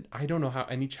way that I don't know how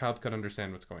any child could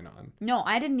understand what's going on. No,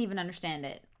 I didn't even understand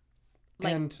it.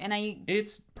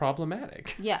 It's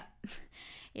problematic. Yeah.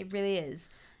 It really is.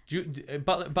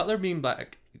 Butler being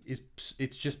black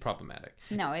it's just problematic.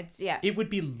 No, It would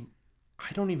be,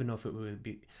 I don't even know if it would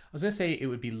be. I was gonna say it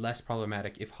would be less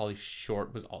problematic if Holly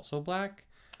Short was also black.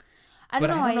 I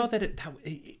don't know that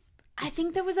I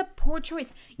think that was a poor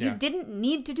choice. You didn't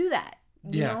need to do that.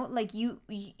 You know, like you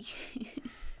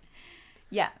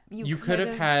yeah, you could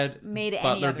have had made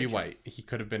Butler be white. He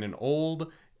could have been an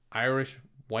old Irish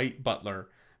white butler,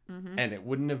 and it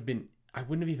wouldn't have been. I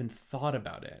wouldn't have even thought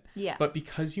about it. Yeah. But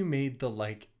because you made the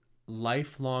like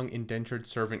lifelong indentured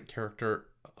servant character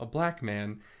a black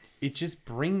man, it just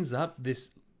brings up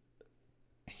this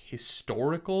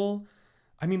historical.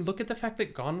 I mean, look at the fact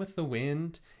that Gone with the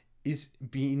Wind is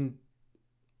being.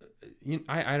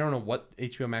 I don't know what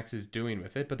HBO Max is doing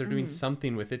with it, but they're doing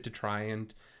something with it to try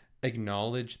and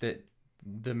acknowledge that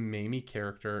the Mamie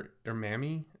character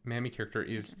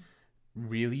is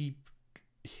really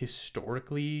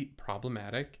historically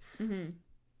problematic,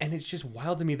 And it's just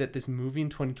wild to me that this movie in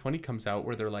 2020 comes out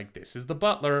where they're like, this is the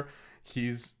butler.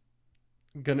 He's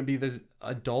gonna be this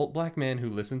adult black man who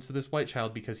listens to this white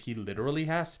child because he literally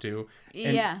has to.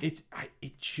 And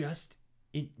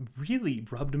it really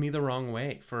rubbed me the wrong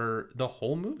way for the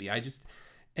whole movie.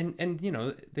 And you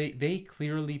know, they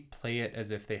clearly play it as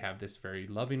if they have this very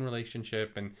loving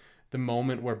relationship, and the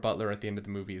moment where Butler at the end of the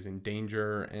movie is in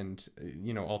danger and,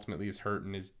 you know, ultimately is hurt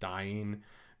and is dying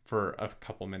for a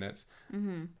couple minutes,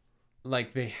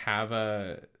 like they have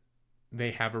a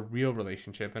real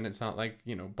relationship, and it's not like,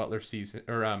 you know, Butler sees,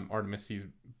 or Artemis sees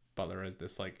Butler as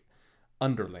this like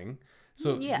underling.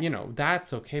 So, you know,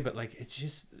 that's okay. But like,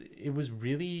 it was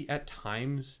really at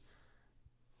times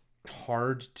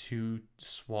hard to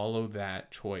swallow that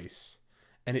choice.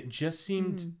 And it just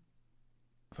seemed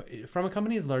from a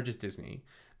company as large as Disney,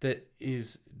 that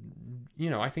is,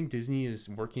 you know, I think Disney is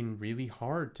working really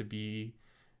hard to be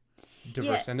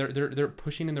diverse, and they're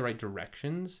pushing in the right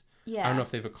directions. I don't know if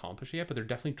they've accomplished it yet, but they're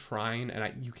definitely trying,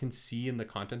 and you can see in the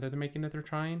content that they're making that they're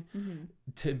trying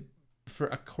for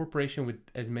a corporation with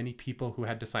as many people who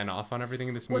had to sign off on everything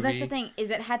in this movie. Well, that's the thing, is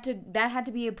that had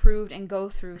to be approved and go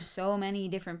through so many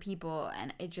different people,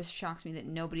 and it just shocks me that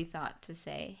nobody thought to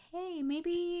say, hey,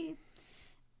 maybe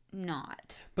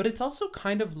not. But it's also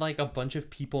kind of like a bunch of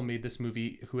people made this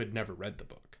movie who had never read the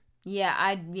book.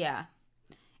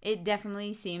 It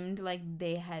definitely seemed like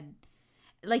they had,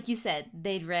 like you said,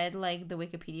 they'd read like the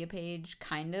Wikipedia page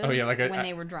kind of when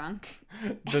they were drunk.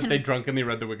 That they drunkenly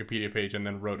read the Wikipedia page and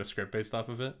then wrote a script based off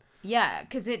of it? Yeah,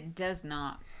 because it does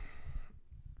not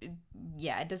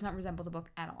resemble the book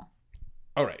at all.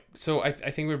 All right. So I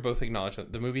think we both acknowledge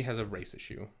that the movie has a race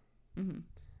issue.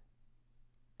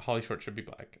 Holly Short should be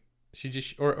black. She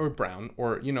just, or brown,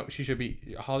 or, you know,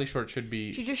 Holly Short should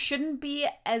be. She just shouldn't be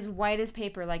as white as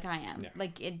paper like I am. Yeah.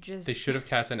 Like, it just. They should have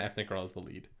cast an ethnic girl as the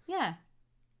lead. Yeah.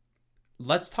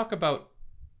 Let's talk about.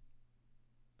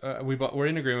 We're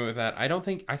in agreement with that. I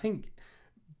think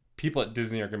people at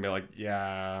Disney are gonna be like,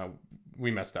 yeah,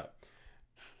 we messed up.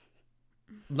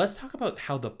 Let's talk about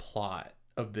how the plot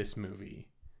of this movie.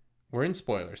 We're in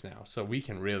spoilers now, so we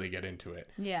can really get into it.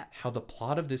 Yeah. How the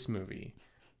plot of this movie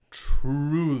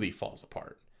truly falls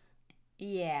apart.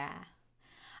 Yeah.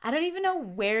 I don't even know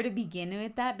where to begin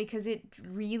with that, because it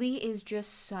really is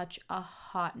just such a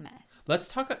hot mess. Let's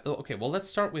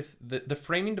start with the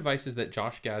framing devices that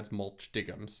Josh Gad's Mulch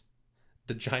Diggums,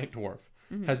 the giant dwarf,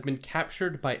 has been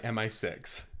captured by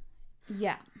MI6.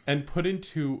 Yeah. And put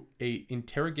into a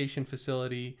interrogation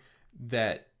facility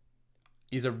that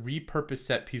is a repurposed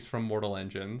set piece from Mortal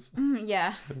Engines.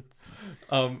 Yeah.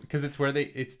 Because it's where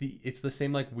it's the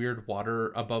same like weird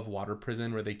above water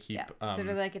prison where they keep sort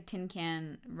of like a tin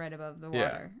can right above the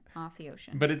water off the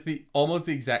ocean. But it's almost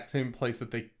the exact same place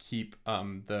that they keep oh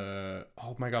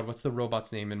my god, what's the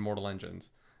robot's name in Mortal Engines?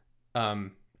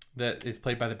 That is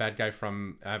played by the bad guy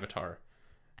from Avatar.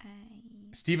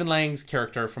 Stephen Lang's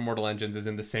character from Mortal Engines is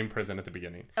in the same prison at the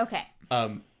beginning. Okay.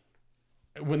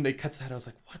 When they cut to that, I was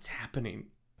like, what's happening?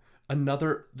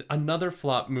 Another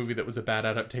flop movie that was a bad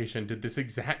adaptation did this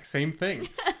exact same thing.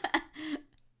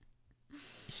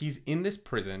 He's in this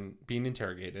prison being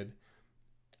interrogated,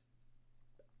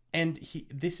 and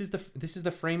this is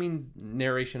the framing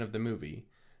narration of the movie,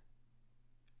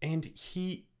 and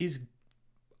he is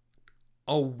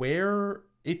aware.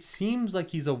 It seems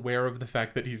like he's aware of the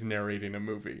fact that he's narrating a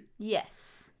movie.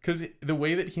 Yes. Because the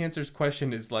way that he answers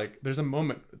question is like, there's a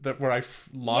moment where I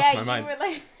lost my mind.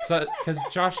 Like... So, because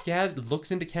Josh Gad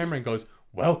looks into camera and goes,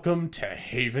 "Welcome to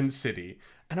Haven City,"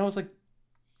 and I was like,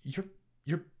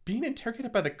 "You're being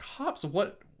interrogated by the cops.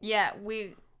 What?" Yeah,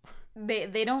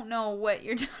 they don't know what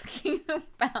you're talking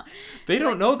about. They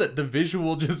don't know that the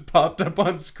visual just popped up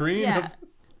on screen. Yeah.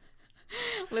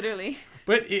 Literally.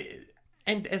 But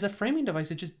and as a framing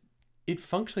device, it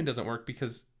functionally doesn't work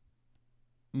because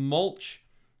Mulch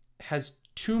has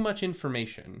too much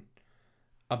information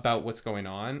about what's going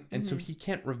on, and so he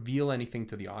can't reveal anything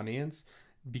to the audience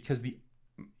because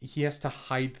he has to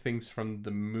hide things from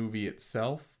the movie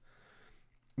itself.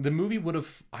 The movie would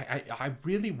have I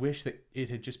really wish that it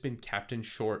had just been Captain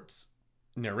Short's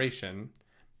narration.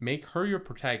 Make her your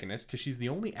protagonist because she's the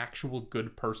only actual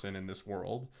good person in this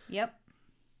world. Yep.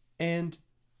 And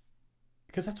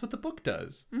because that's what the book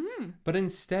does. Mm-hmm. But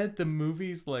instead, the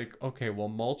movie's like, okay, well,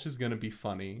 Mulch is going to be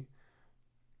funny.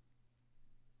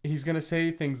 He's going to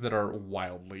say things that are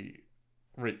wildly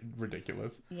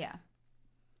ridiculous. Yeah.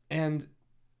 And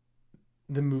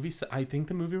I think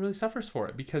the movie really suffers for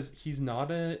it because he's not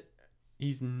an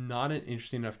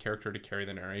interesting enough character to carry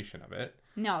the narration of it.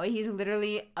 No, he's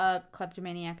literally a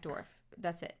kleptomaniac dwarf.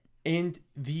 That's it. And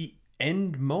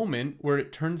end moment where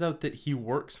it turns out that he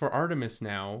works for Artemis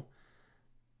now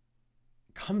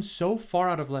comes so far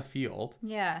out of left field.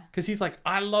 Yeah. Because he's like,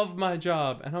 I love my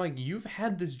job. And I'm like, you've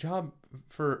had this job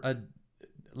for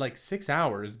 6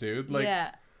 hours, dude. Like,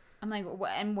 yeah. I'm like,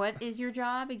 and what is your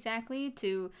job exactly?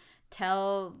 To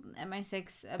tell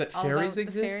MI6 that all fairies about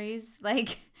exist? the fairies?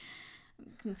 Like,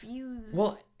 I'm confused.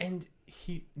 Well, and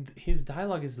his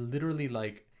dialogue is literally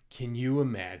like, can you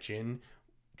imagine?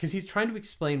 Because he's trying to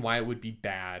explain why it would be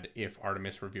bad if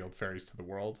Artemis revealed fairies to the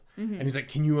world. Mm-hmm. And he's like,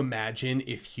 can you imagine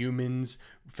if humans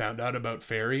found out about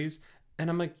fairies? And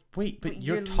I'm like, wait, but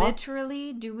you're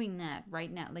literally doing that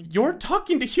right now. Like, you're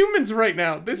talking to humans right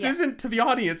now. This isn't to the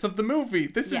audience of the movie.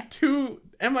 This is to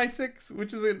MI6,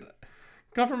 which is a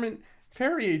government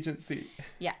fairy agency.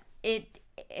 Yeah.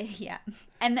 Yeah.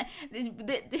 And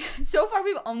so far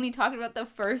we've only talked about the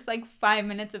first 5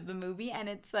 minutes of the movie, and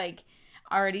it's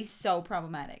already so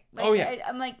problematic. Oh yeah.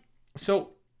 I'm like,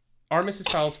 so Artemis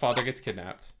Fowl's father gets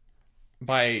kidnapped.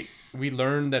 We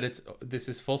learn that this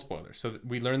is full spoiler. So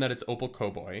we learn that it's Opal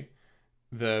Cowboy,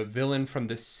 the villain from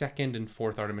the 2nd and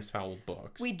 4th Artemis Fowl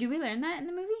books. Wait, do we learn that in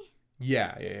the movie?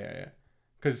 Yeah.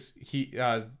 Because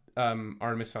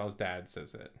Artemis Fowl's dad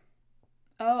says it.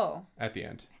 Oh. At the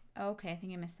end. Okay, I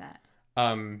think I missed that.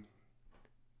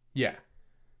 Yeah.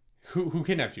 Who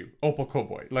kidnapped you? Opal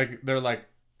Cowboy. They're like,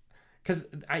 because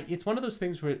it's one of those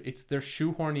things where they're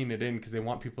shoehorning it in because they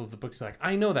want people of the books to be like,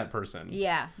 I know that person.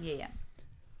 Yeah.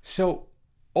 So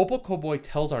Opal Cowboy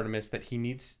tells Artemis that he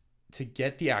needs to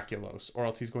get the Aculos or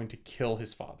else he's going to kill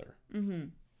his father. Mm-hmm.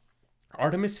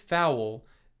 Artemis Fowl,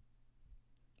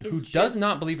 who does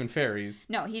not believe in fairies.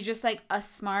 No, he's just a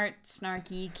smart,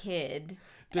 snarky kid.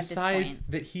 Decides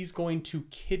that he's going to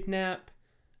kidnap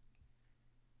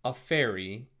a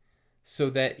fairy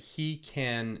so that he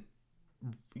can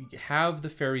have the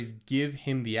fairies give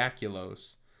him the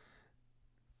Aculos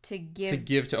to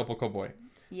give to Opal Cowboy.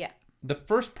 Yeah. The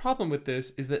first problem with this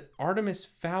is that Artemis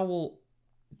Fowl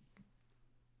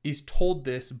is told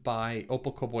this by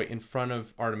Opal Cowboy in front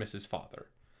of Artemis's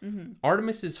father. Mm-hmm.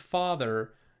 Artemis's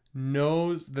father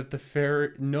knows that the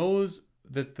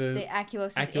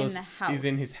Aculos is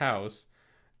in his house,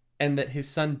 and that his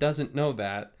son doesn't know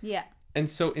that. Yeah. And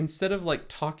so instead of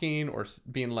talking or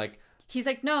being he's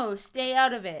like, no, stay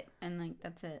out of it, and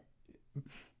that's it.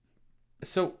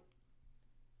 So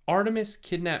Artemis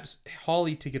kidnaps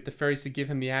Holly to get the fairies to give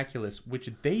him the Aculos, which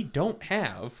they don't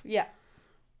have. Yeah.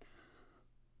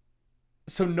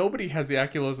 So nobody has the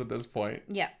Aculos at this point.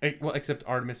 Yeah. Well, except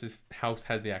Artemis's house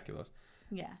has the Aculos.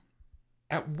 Yeah.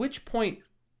 At which point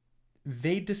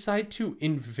they decide to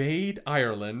invade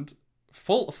Ireland,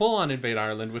 full on invade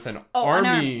Ireland with an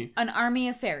army. An army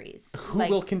of fairies. Who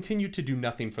will continue to do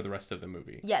nothing for the rest of the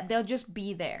movie. Yeah, they'll just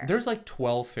be there. There's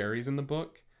 12 fairies in the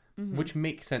book. Mm-hmm. Which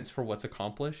makes sense for what's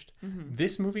accomplished. Mm-hmm.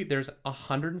 This movie, there's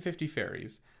 150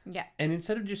 fairies. Yeah. And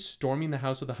instead of just storming the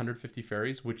house with 150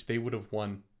 fairies, which they would have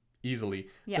won easily,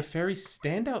 the fairies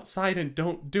stand outside and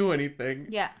don't do anything.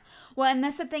 Yeah. Well, and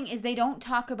that's the thing is they don't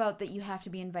talk about that you have to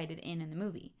be invited in the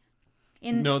movie.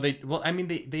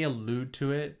 They allude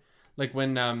to it. Like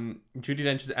when Judi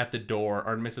Dench is at the door,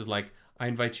 Artemis is like, I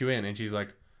invite you in. And she's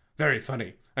like, very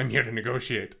funny. I'm here to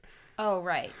negotiate. Oh,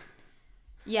 right.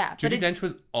 Yeah, Judi Dench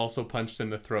was also punched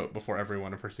in the throat before every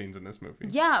one of her scenes in this movie.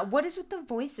 Yeah, what is with the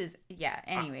voices? Yeah,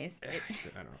 anyways. I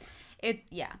don't know.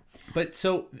 Yeah. But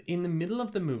so, in the middle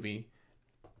of the movie,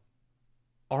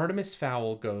 Artemis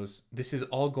Fowl goes, this is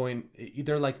all going...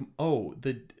 They're like,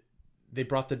 they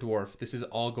brought the dwarf. This is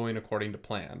all going according to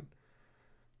plan.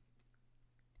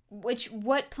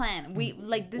 What plan?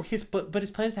 This... But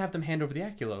his plan is to have them hand over the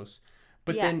Aculos.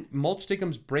 But then Mulch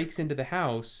Diggums breaks into the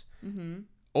house... Mm-hmm.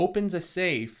 Opens a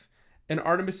safe, and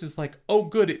Artemis is like, oh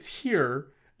good, it's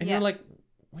here. And you're like,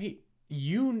 wait,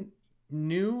 you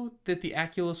knew that the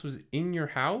Aculos was in your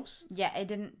house? Yeah, it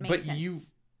didn't make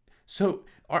sense. So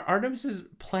Artemis's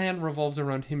plan revolves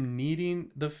around him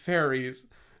needing the fairies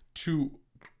to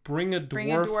bring a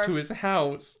dwarf to his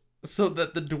house so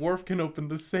that the dwarf can open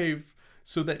the safe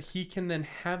so that he can then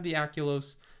have the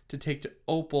Aculos to take to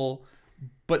Opal.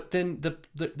 But then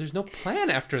there's no plan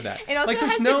after that. It also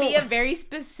has to be a very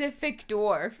specific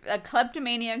dwarf, a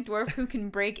kleptomaniac dwarf who can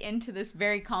break into this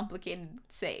very complicated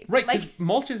safe. Right,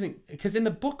 because in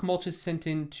the book, Mulch is sent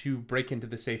in to break into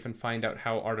the safe and find out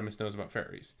how Artemis knows about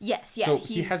fairies. Yes, yeah. So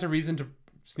he has a reason to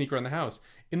sneak around the house.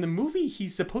 In the movie,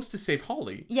 he's supposed to save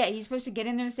Holly. Yeah, he's supposed to get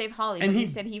in there to save Holly. And he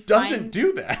doesn't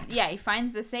do that. Yeah, he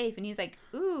finds the safe and he's like,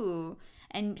 ooh.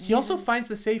 And he also finds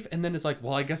the safe and then is like,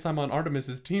 well, I guess I'm on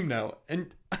Artemis's team now.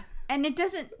 And it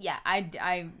doesn't, yeah,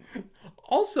 I...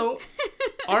 Also,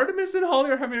 Artemis and Holly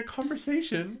are having a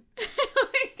conversation. Oh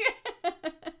my God.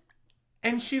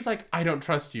 And she's like, I don't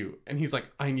trust you. And he's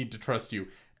like, I need to trust you.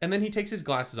 And then he takes his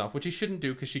glasses off, which he shouldn't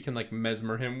do because she can like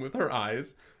mesmer him with her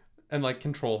eyes and like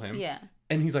control him. Yeah.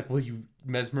 And he's like, will you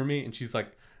mesmer me? And she's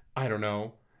like, I don't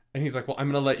know. And he's like, well,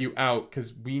 I'm going to let you out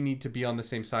because we need to be on the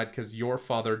same side because your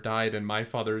father died and my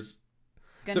father's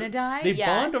gonna die. They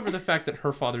bond over the fact that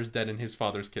her father's dead and his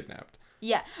father's kidnapped.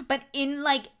 Yeah, but in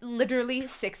like literally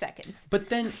 6 seconds. But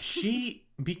then she,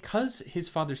 because his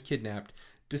father's kidnapped,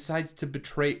 decides to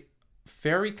betray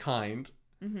Fairy Kind.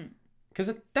 Because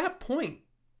at that point,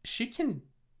 she can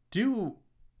end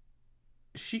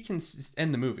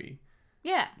the movie.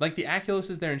 Yeah. Like the Aculos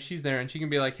is there and she's there and she can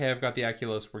be like, hey, I've got the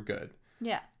Aculos, we're good.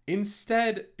 Yeah.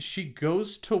 Instead, she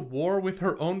goes to war with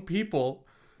her own people.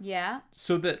 Yeah.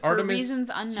 So that for Artemis reasons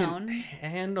unknown can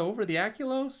hand over the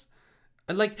Aculos.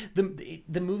 Like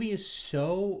the movie is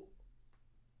so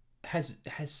has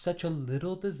such a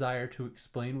little desire to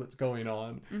explain what's going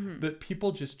on that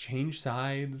people just change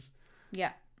sides.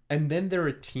 Yeah. And then they're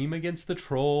a team against the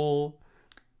troll.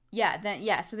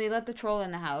 Yeah, so they let the troll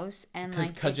in the house and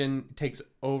because like Kajin takes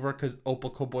over because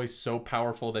Opal Cowboy's so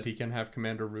powerful that he can have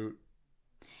Commander Root.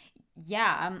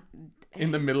 Yeah,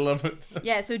 in the middle of it.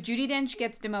 Yeah, so Judi Dench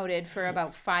gets demoted for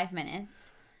about 5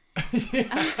 minutes.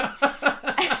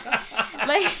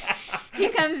 Like he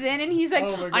comes in and he's like,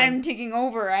 I'm taking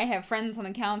over. I have friends on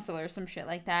the council or some shit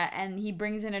like that. And he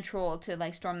brings in a troll to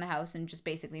like storm the house and just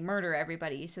basically murder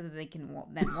everybody so that they can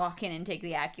then walk in and take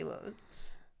the Aculos.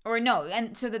 Or no,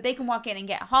 and so that they can walk in and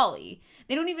get Holly.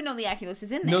 They don't even know the Aculos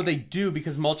is in there. No, they do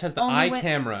because Mulch has the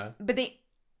camera. But they...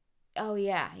 Oh,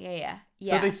 yeah.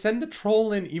 So they send the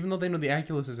troll in even though they know the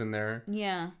Aculos is in there.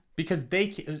 Yeah. Because they...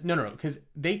 because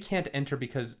they can't enter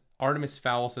because Artemis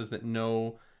Fowl says that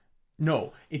no...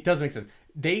 No, it does make sense.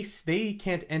 They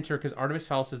can't enter because Artemis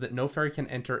Fowl says that no fairy can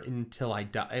enter until I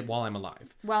die, while I'm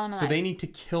alive. So they need to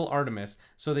kill Artemis.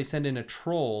 So they send in a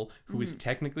troll who is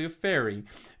technically a fairy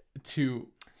to...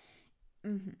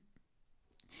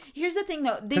 Here's the thing,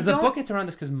 though. Because the book gets around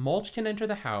this because Mulch can enter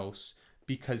the house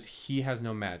because he has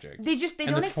no magic. And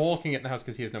the troll can get in the house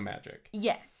because he has no magic.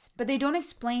 Yes, but they don't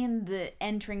explain the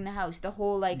entering the house. The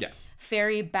whole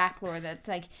fairy backlore that's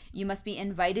like you must be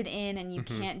invited in and you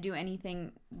can't do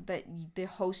anything that the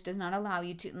host does not allow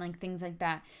you to, and like things like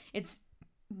that. It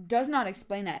does not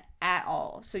explain that at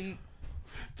all. So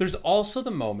there's also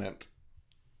the moment.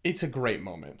 It's a great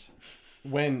moment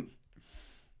when.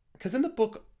 Because in the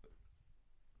book,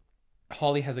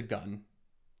 Holly has a gun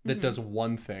that does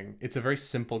one thing. It's a very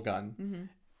simple gun.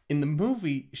 In the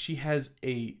movie, she has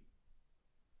a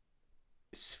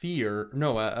sphere.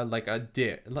 No, like a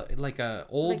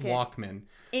old Walkman.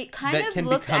 It kind of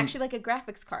looks actually like a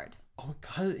graphics card. Oh,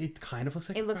 it kind of looks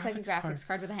like. It looks like a graphics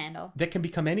card with a handle that can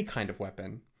become any kind of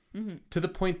weapon. To the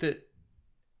point that,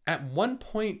 at one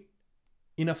point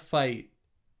in a fight,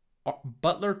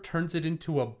 Butler turns it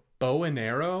into a bow and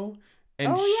arrow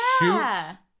and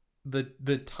shoots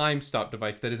the time stop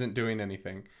device that isn't doing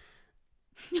anything.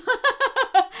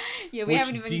 Yeah, we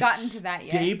haven't even gotten to that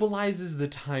yet. Destabilizes the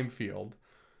time field.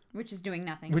 Which is doing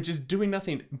nothing.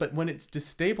 But when it's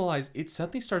destabilized, it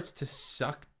suddenly starts to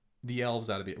suck the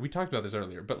elves out of the... We talked about this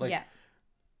earlier, but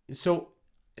so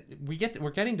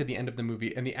we're getting to the end of the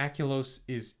movie and the Aculos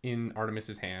is in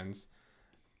Artemis's hands.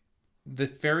 The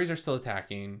fairies are still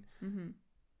attacking.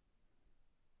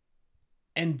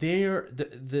 And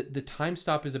the time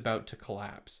stop is about to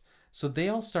collapse. So they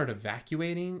all start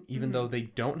evacuating, even though they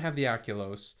don't have the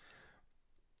Aculos.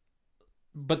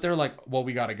 But they're like, well,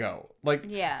 we gotta go. Like,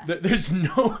 there's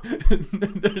no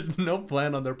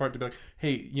plan on their part to be like,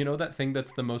 hey, you know that thing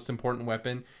that's the most important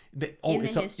weapon?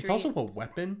 It's also a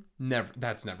weapon?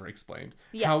 That's never explained.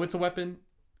 Yeah. How it's a weapon?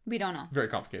 We don't know. Very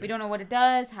complicated. We don't know what it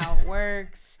does, how it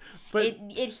works. But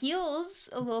it heals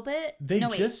a little bit. They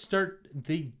just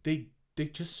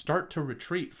start to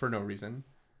retreat for no reason.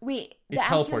 Wait, it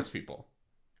teleports people.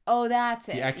 Oh, that's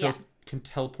it. The Aculos can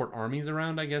teleport armies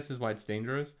around, I guess, is why it's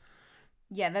dangerous.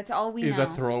 Yeah, that's all we know. Is a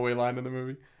throwaway line in the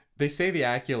movie. They say the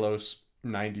Aculos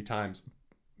 90 times.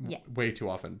 Way too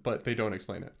often, but they don't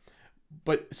explain it.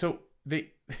 But so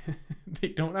they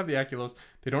don't have the Aculos.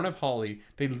 They don't have Holly.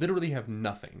 They literally have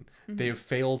nothing. They have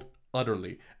failed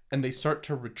utterly. And they start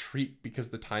to retreat because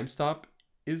the time stop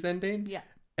is ending. Yeah.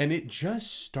 And it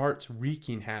just starts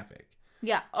wreaking havoc.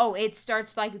 Yeah. Oh, it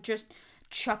starts like just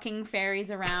chucking fairies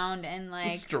around and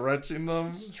like stretching them.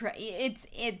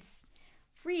 It's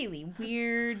really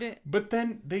weird. But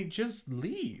then they just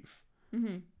leave.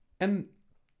 And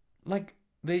like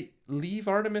they leave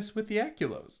Artemis with the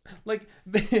Aculos. Like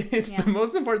it's the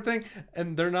most important thing.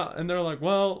 And they're like,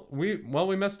 well, we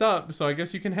messed up, so I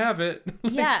guess you can have it.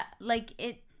 Yeah, like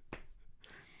it.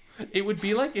 It would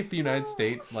be like if the United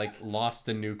States like lost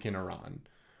a nuke in Iran.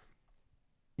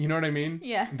 You know what I mean?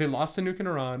 Yeah. They lost a nuke in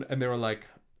Iran and they were like,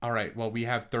 all right, well, we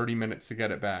have 30 minutes to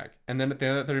get it back. And then at the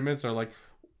end of that 30 minutes, they're like,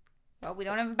 well, we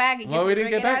don't have a bag. I guess well, we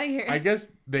didn't get out back. of here. I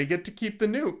guess they get to keep the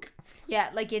nuke. Yeah,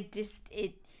 like it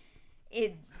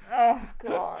oh,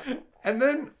 God. And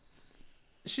then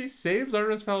she saves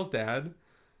Artemis Fowl's dad.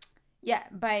 Yeah,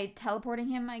 by teleporting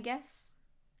him, I guess,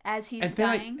 as he's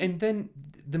dying. And then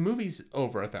the movie's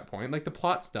over at that point. Like, the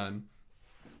plot's done.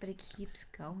 But it keeps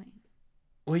going.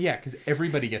 Well, yeah, because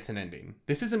everybody gets an ending.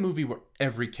 This is a movie where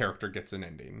every character gets an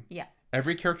ending. Yeah.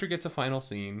 Every character gets a final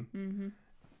scene. Mm-hmm.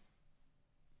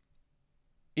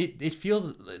 It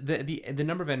feels... The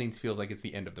number of endings feels like it's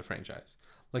the end of the franchise.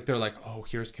 Like, they're like, oh,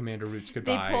 here's Commander Root's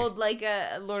goodbye. They pulled, like,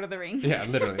 a Lord of the Rings. Yeah,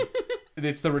 literally.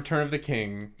 It's the Return of the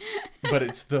King, but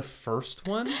it's the first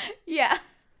one. Yeah.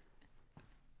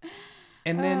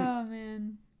 And then oh,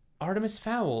 man. Artemis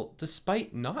Fowl,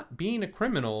 despite not being a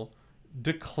criminal,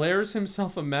 declares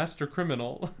himself a master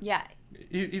criminal. Yeah.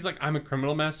 He's like, I'm a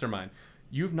criminal mastermind.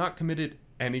 You've not committed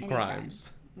any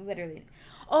crimes. Literally.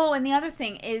 Oh, and the other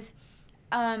thing is,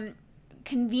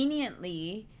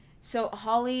 conveniently, so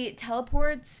Holly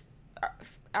teleports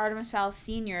Artemis Fowl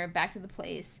Sr. back to the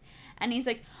place. And he's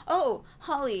like, oh,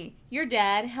 Holly, your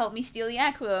dad helped me steal the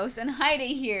Aklos and hide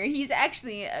it here. He's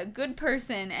actually a good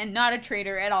person and not a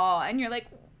traitor at all. And you're like,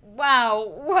 wow,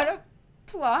 what a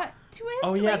plot twist.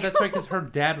 Oh, yeah, that's right, because her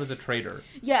dad was a traitor.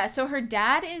 Yeah, so her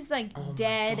dad is, like,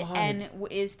 dead and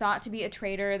is thought to be a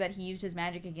traitor, that he used his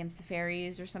magic against the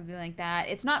fairies or something like that.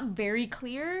 It's not very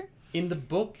clear. In the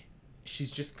book,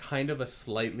 she's just kind of a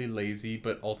slightly lazy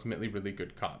but ultimately really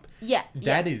good cop. Yeah.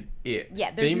 That is it.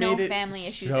 Yeah, there's no family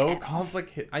issues. So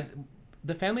complicated.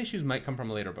 The family issues might come from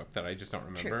a later book that I just don't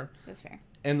remember. True. That's fair.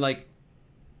 And, like,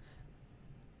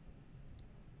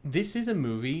 this is a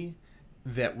movie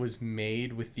that was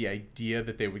made with the idea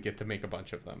that they would get to make a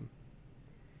bunch of them.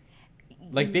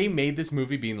 Like, they made this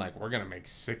movie being like, we're going to make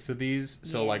 6 of these.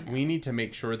 So, we need to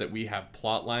make sure that we have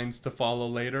plot lines to follow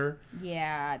later.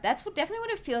 Yeah, that's definitely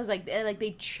what it feels like. Like,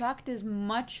 they chucked as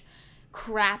much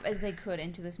crap as they could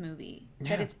into this movie. Yeah.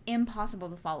 That it's impossible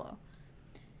to follow.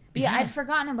 But yeah, I'd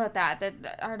forgotten about that.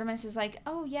 That Artemis is like,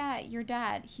 oh, yeah, your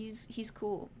dad. He's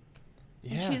cool.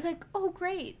 Yeah. And she's like, oh,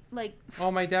 great. Like,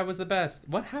 oh, my dad was the best.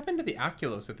 What happened to the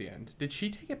Aculos at the end? Did she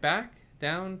take it back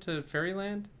down to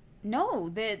Fairyland? No,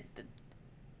 they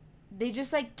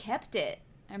just, like, kept it.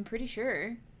 I'm pretty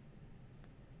sure.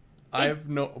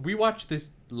 We watched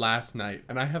this last night,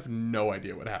 and I have no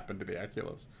idea what happened to the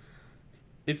Aculos.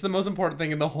 It's the most important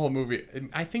thing in the whole movie.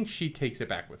 I think she takes it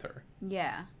back with her.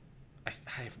 Yeah. I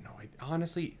have no idea.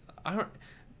 Honestly, I don't...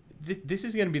 This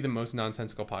is going to be the most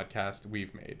nonsensical podcast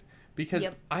we've made. Because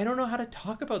I don't know how to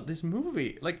talk about this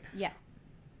movie. Like, yeah,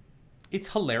 it's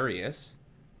hilarious.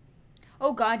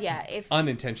 Oh God, yeah.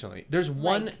 Unintentionally, there's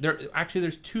one.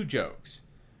 There's 2 jokes.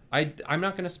 I'm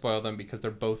not going to spoil them because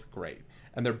they're both great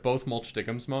and they're both Mulch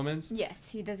Diggums moments.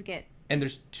 Yes, he does get. And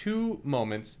there's 2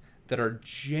 moments that are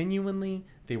genuinely,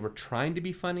 they were trying to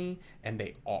be funny and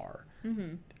they are.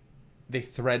 Mm-hmm. They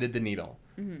threaded the needle.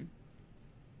 Mm-hmm.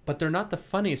 But they're not the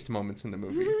funniest moments in the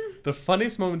movie. The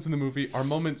funniest moments in the movie are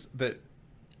moments that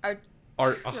are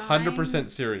 100%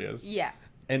 serious. Yeah.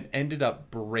 And ended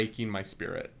up breaking my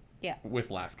spirit. Yeah.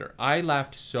 With laughter. I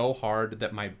laughed so hard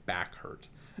that my back hurt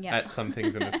at some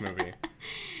things in this movie.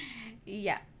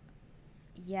 Yeah.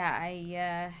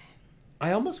 Yeah,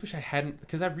 I almost wish I hadn't,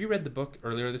 because I reread the book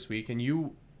earlier this week, and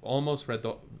you almost read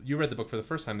the book for the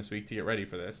first time this week to get ready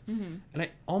for this. Mm-hmm. And I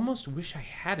almost wish I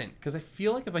hadn't, because I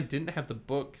feel like if I didn't have the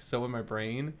book so in my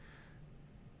brain,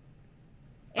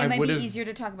 it might be easier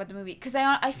to talk about the movie. Because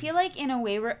I feel like in a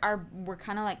way we're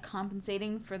kind of like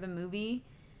compensating for the movie,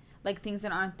 like things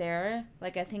that aren't there.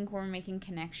 Like, I think we're making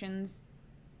connections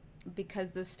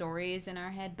because the story is in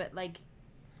our head, but like,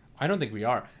 I don't think we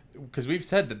are, because we've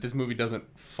said that this movie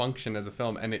doesn't function as a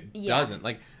film, and it doesn't.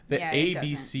 Like, the A,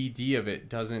 B, C, D of it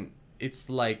doesn't. It's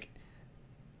like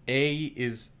A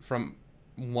is from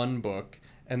one book,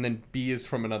 and then B is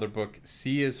from another book.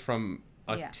 C is from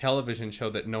a television show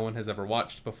that no one has ever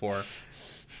watched before.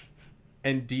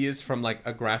 And D is from, like,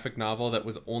 a graphic novel that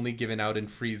was only given out in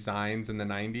free zines in the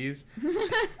 90s.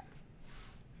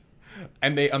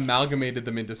 And they amalgamated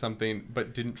them into something,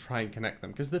 but didn't try and connect them.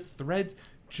 Because the threads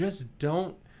just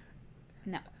don't...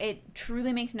 No, it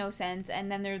truly makes no sense.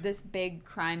 And then there's this big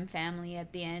crime family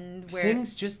at the end where...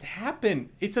 Things just happen.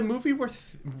 It's a movie where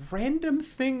random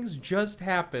things just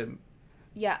happen.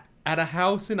 Yeah. At a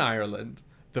house in Ireland.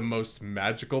 The most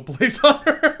magical place on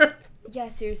earth. Yeah,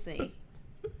 seriously.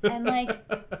 And, like...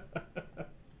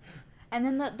 And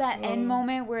then that end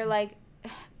moment where, like,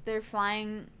 they're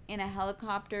flying in a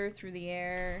helicopter through the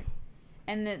air,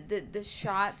 and the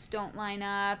shots don't line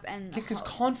up, and because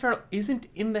Colin Farrell isn't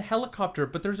in the helicopter,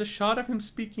 but there's a shot of him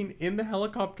speaking in the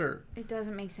helicopter. It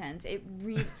doesn't make sense. It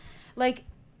really, like,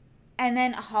 and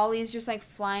then Holly's just like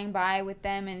flying by with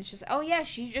them, and it's just, oh yeah,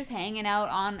 she's just hanging out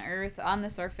on Earth on the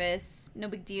surface, no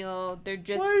big deal. They're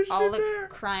just all a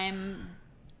crime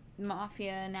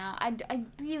mafia now. I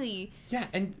really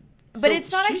and so but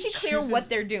it's not actually clear what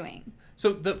they're doing.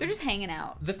 So they're just hanging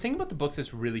out. The thing about the books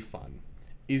that's really fun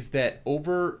is that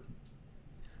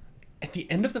at the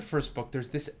end of the first book, there's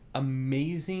this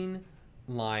amazing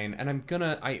line, and I'm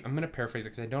gonna paraphrase it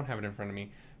because I don't have it in front of me.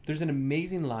 There's an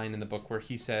amazing line in the book where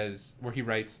he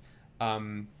writes,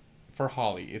 for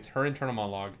Holly, it's her internal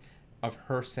monologue of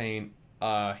her saying,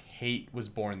 hate was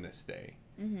born this day.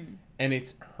 Mm-hmm. And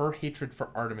it's her hatred for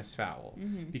Artemis Fowl.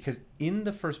 Mm-hmm. Because in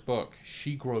the first book,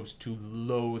 she grows to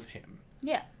loathe him.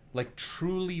 Yeah. Like,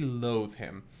 truly loathe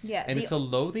him. Yeah. And it's a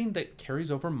loathing that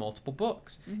carries over multiple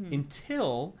books. Mm-hmm.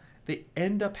 Until they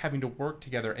end up having to work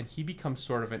together, and he becomes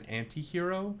sort of an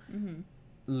anti-hero. Mm-hmm.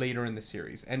 Later in the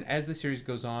series, and as the series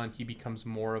goes on, he becomes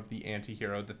more of the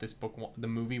anti-hero that the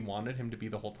movie wanted him to be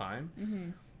the whole time. Mm-hmm.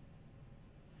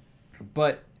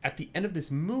 But at the end of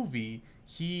this movie,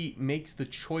 he makes the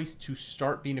choice to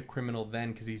start being a criminal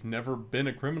then, because he's never been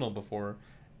a criminal before,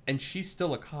 and she's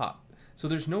still a cop. So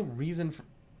there's no reason for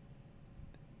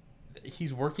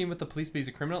he's working with the police, but he's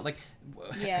a criminal. Like,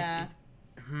 yeah,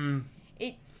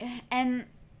 and.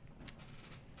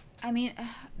 I mean,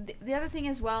 the other thing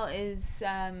as well is,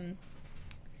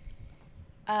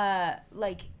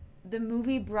 like, the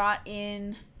movie brought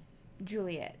in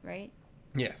Juliet, right?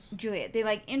 Yes. Juliet. They,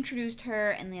 like, introduced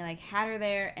her, and they, like, had her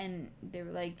there, and they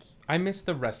were, like... I miss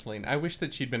the wrestling. I wish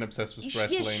that she'd been obsessed with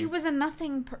wrestling. Yeah, she was a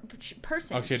nothing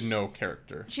person. Oh, she had no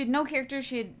character. She had no character.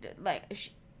 She had,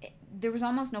 like... there was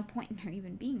almost no point in her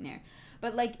even being there.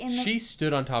 But, like, in the... She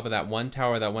stood on top of that one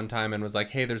tower that one time and was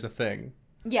like, hey, there's a thing.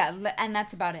 Yeah, and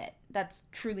that's about it. That's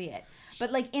truly it.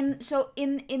 But like in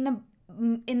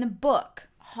the book,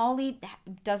 Holly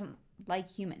doesn't like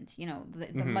humans. You know, the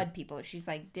mm-hmm. mud people. She's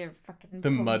like, they're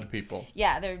fucking mud people.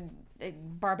 Yeah, they're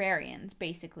barbarians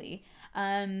basically.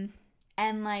 And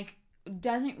like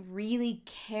doesn't really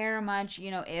care much. You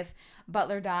know, if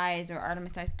Butler dies or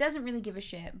Artemis dies, doesn't really give a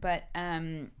shit. But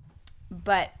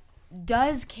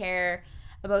does care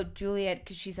about Juliet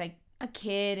because she's like a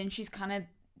kid and she's kind of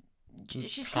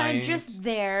just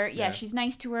there. Yeah, she's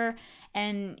nice to her,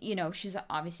 and you know she's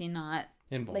obviously not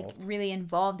like really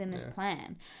involved in this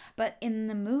plan. But in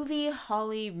the movie,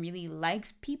 Holly really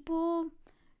likes people.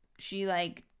 She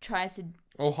like tries to.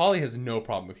 Oh, Holly has no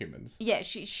problem with humans. Yeah,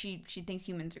 she thinks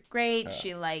humans are great.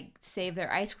 She like save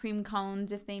their ice cream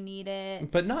cones if they need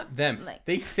it. But not them. Like,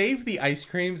 they save the ice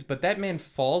creams, but that man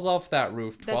falls off that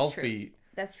roof 12 feet.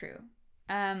 That's true.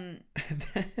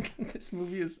 This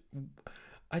movie is.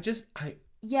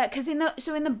 Yeah, because in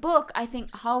the book, I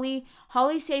think Holly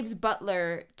saves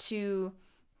Butler to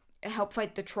help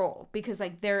fight the troll because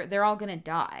like they're all gonna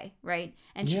die, right?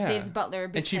 And she saves Butler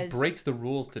because and she breaks the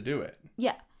rules to do it.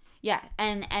 Yeah,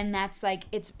 and that's like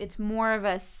it's more of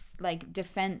a like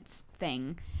defense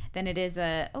thing than it is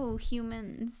a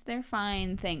humans they're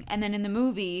fine thing. And then in the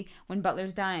movie when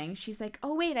Butler's dying, she's like,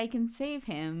 oh wait, I can save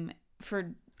him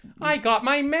for. I got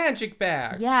my magic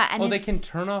back. Yeah, and they can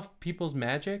turn off people's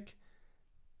magic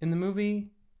in the movie?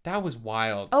 That was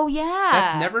wild. Oh, yeah.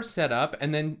 That's never set up.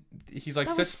 And then he's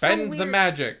like, suspend the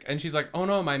magic. And she's like, oh,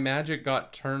 no, my magic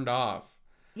got turned off.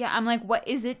 Yeah, I'm like, what?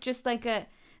 Is it just like a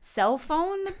cell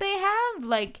phone that they have?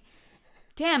 Like,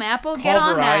 damn, Apple, get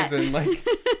on Verizon,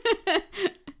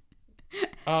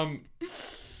 that.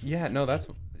 Yeah, no, that's...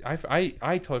 I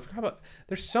totally forgot about.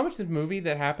 There's so much in the movie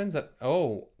that happens that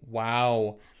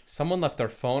wow, someone left their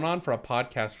phone on for a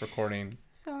podcast recording.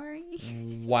 Sorry.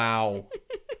 Wow.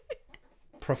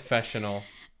 Professional.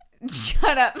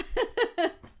 Shut up.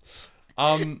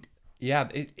 Yeah,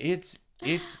 it's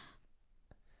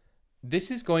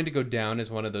this is going to go down as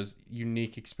one of those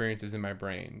unique experiences in my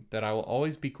brain that I will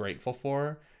always be grateful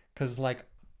for, because like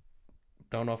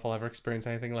don't know if I'll ever experience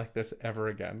anything like this ever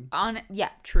again. Yeah,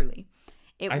 truly.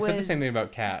 I said the same thing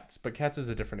about Cats, but Cats is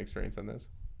a different experience than this.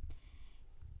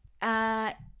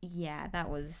 Yeah,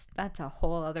 that's a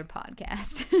whole other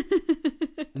podcast.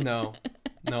 No,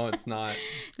 it's not.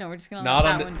 No, we're just gonna let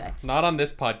that one die. Not on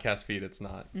this podcast feed. It's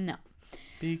not. No,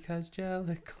 because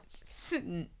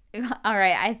Jellicles. All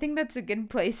right, I think that's a good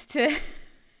place to.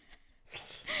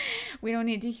 We don't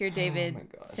need to hear David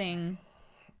sing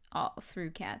all through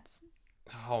Cats.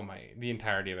 The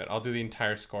entirety of it. I'll do the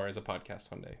entire score as a podcast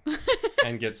one day.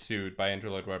 And get sued by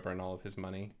Andrew Lloyd Webber and all of his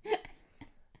money.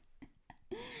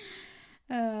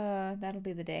 that'll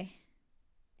be the day.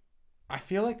 I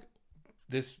feel like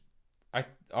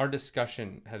our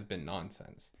discussion has been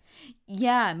nonsense.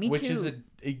 Yeah, me which too. Which is an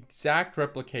exact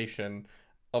replication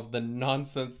of the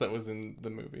nonsense that was in the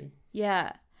movie.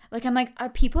 Yeah. Like, I'm like, are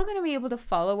people going to be able to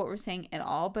follow what we're saying at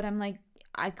all? But I'm like,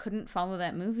 I couldn't follow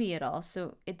that movie at all.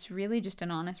 So it's really just an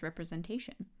honest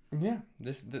representation. Yeah.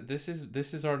 This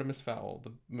is Artemis Fowl,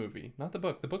 the movie, not the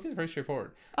book. The book is very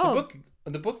straightforward. Oh,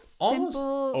 the book simple,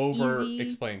 almost over easy.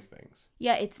 explains things.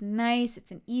 Yeah, it's nice.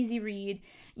 It's an easy read.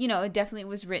 You know, it definitely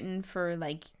was written for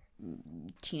like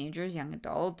teenagers, young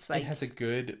adults. Like, it has a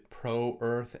good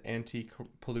pro-earth,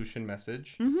 anti-pollution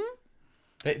message.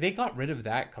 Mm-hmm. They got rid of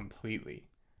that completely.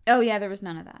 Oh yeah, there was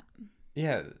none of that.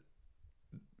 Yeah,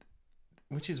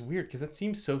 which is weird because that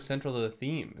seems so central to the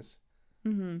themes.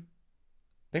 Mm-hmm.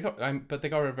 But they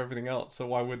got rid of everything else. So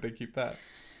why would they keep that?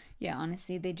 Yeah,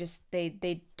 honestly,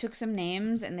 they took some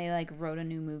names and they like wrote a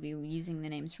new movie using the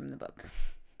names from the book.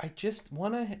 I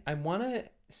wanna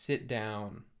sit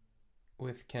down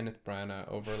with Kenneth Branagh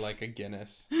over like a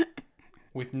Guinness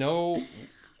with no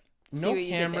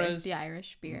cameras. The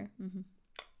Irish beer. Mm-hmm.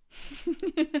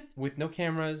 With no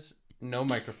cameras, no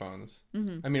microphones.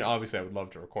 Mm-hmm. I mean, obviously, I would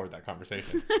love to record that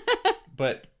conversation,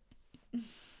 but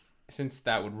since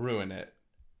that would ruin it,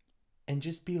 and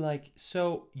just be like,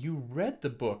 so you read the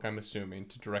book, I'm assuming,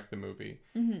 to direct the movie,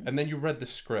 mm-hmm. and then you read the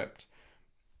script.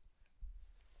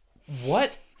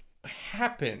 What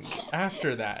happened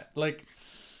after that? Like,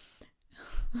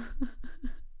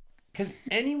 because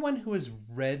anyone who has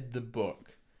read the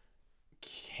book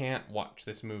can't watch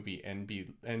this movie and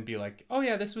be like, oh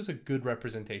yeah, this was a good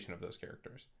representation of those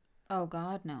characters. Oh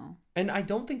God, no. And I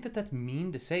don't think that that's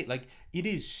mean to say. Like, it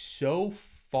is so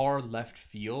far left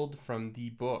field from the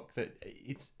book that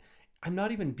I'm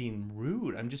not even being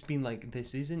rude. I'm just being like,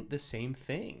 this isn't the same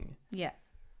thing. Yeah.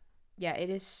 Yeah, it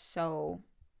is so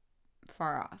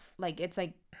far off. Like, it's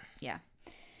like, yeah.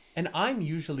 And I'm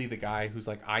usually the guy who's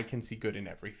like, I can see good in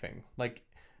everything. Like,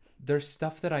 there's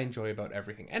stuff that I enjoy about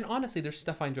everything. And honestly, there's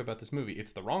stuff I enjoy about this movie.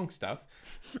 It's the wrong stuff.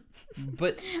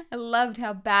 But I loved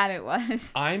how bad it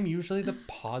was. I'm usually the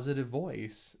positive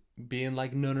voice being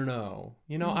like, no.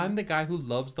 You know, I'm the guy who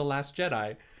loves The Last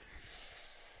Jedi.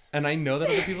 And I know that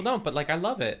other people don't, but like, I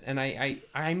love it. And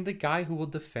I'm the guy who will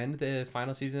defend the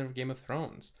final season of Game of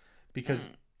Thrones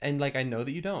because, and like, I know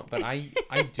that you don't, but I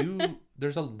do.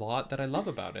 There's a lot that I love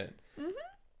about it. Mm-hmm.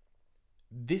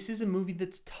 This is a movie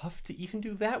that's tough to even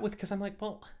do that with because I'm like,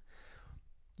 well,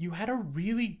 you had a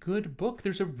really good book.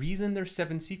 There's a reason there's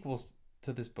 7 sequels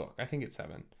to this book. I think it's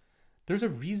 7. There's a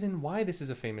reason why this is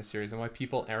a famous series and why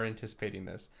people are anticipating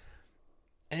this.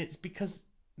 And it's because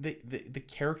the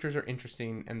characters are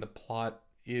interesting and the plot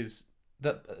is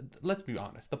let's be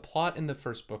honest, the plot in the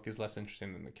first book is less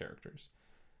interesting than the characters.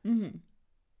 Mm-hmm.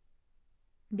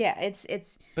 Yeah,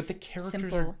 it's but the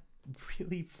characters simple. Are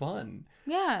really fun.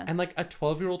 Yeah. And like a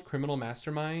 12-year-old criminal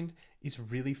mastermind is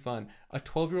really fun. A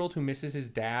 12-year-old who misses his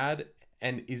dad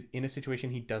and is in a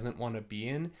situation he doesn't want to be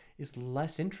in is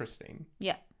less interesting.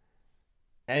 Yeah.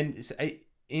 And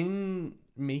in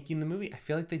making the movie, I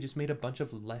feel like they just made a bunch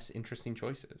of less interesting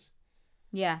choices.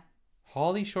 Yeah.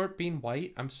 Holly Short being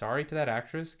white, I'm sorry to that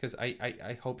actress because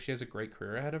I hope she has a great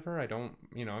career ahead of her. I don't,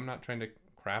 I'm not trying to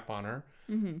crap on her.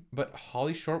 Mm-hmm. But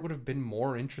Holly Short would have been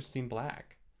more interesting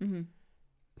black. Mm-hmm.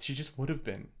 She just would have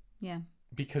been. Yeah.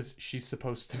 Because she's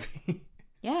supposed to be.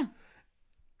 Yeah.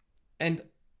 And,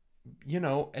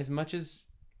 as much as,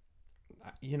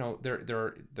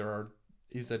 there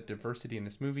is a diversity in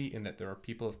this movie in that there are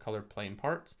people of color playing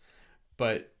parts,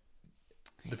 but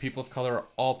the people of color are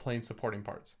all playing supporting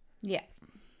parts. Yeah.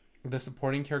 The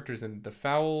supporting characters in The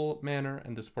Fowl Manor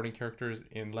and the supporting characters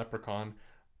in Leprechaun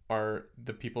are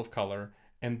the people of color,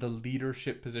 and the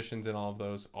leadership positions in all of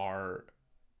those are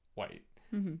white.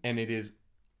 Mm-hmm. And it is,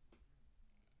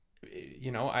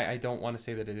 I don't want to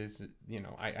say that it is,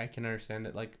 I can understand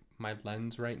that like my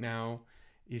lens right now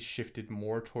is shifted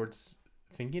more towards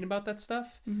thinking about that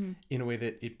stuff mm-hmm. in a way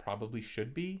that it probably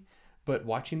should be. But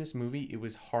watching this movie, it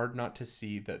was hard not to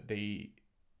see that the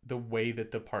way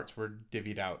that the parts were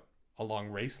divvied out along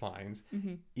race lines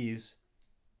mm-hmm. is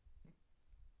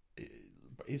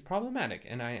problematic.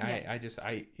 And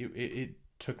it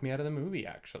took me out of the movie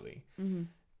actually. Mm-hmm.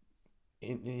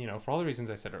 For all the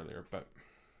reasons I said earlier, but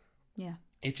yeah,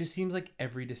 it just seems like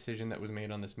every decision that was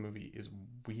made on this movie is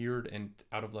weird and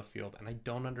out of left field, and I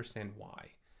don't understand why.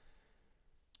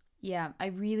 Yeah, I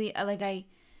really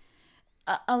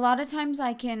a lot of times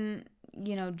I can,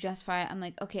 justify it. I'm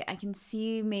like, okay, I can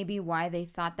see maybe why they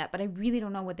thought that, but I really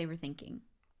don't know what they were thinking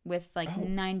with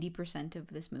 90% of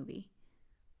this movie.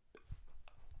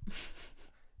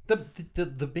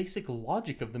 the basic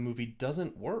logic of the movie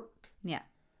doesn't work. Yeah.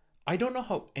 I don't know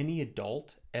how any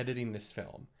adult editing this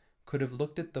film could have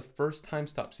looked at the first time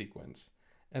stop sequence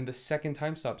and the second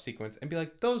time stop sequence and be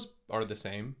like, those are the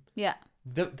same. Yeah.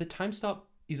 The time stop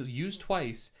is used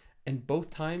twice, and both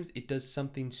times it does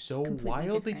something so completely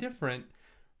wildly different.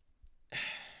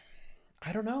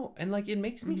 I don't know. And like, it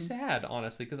makes me sad,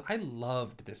 honestly, because I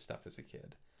loved this stuff as a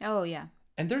kid. Oh, yeah.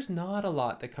 And there's not a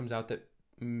lot that comes out that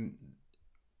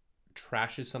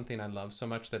trashes something I love so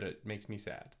much that it makes me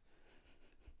sad.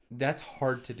 That's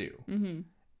hard to do. Mm-hmm.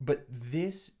 But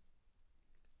this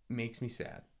makes me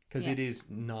sad because it is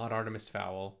not Artemis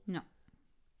Fowl. No.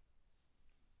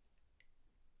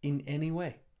 In any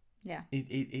way. Yeah.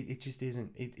 It just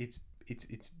isn't. It's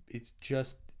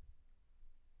just,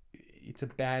 it's a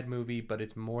bad movie, but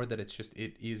it's more that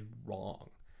it is wrong.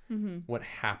 Mm-hmm. What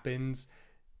happens,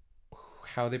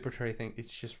 how they portray things,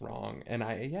 it's just wrong. And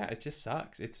it just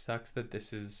sucks. It sucks that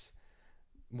this is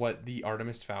what the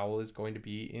Artemis Fowl is going to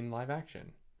be in live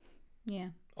action. Yeah.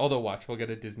 Although we'll get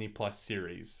a Disney Plus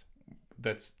series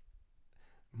that's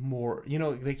more,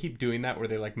 they keep doing that where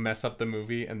they like mess up the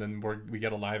movie and then we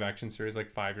get a live action series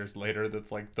like 5 years later that's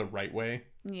like the right way.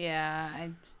 Yeah.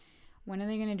 When are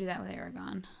they going to do that with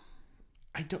Aragon?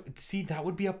 I don't see. That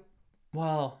would be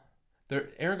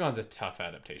Aragon's a tough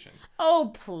adaptation.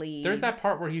 Oh, please. There's that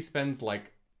part where he spends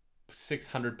like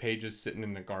 600 pages sitting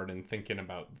in the garden thinking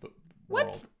about the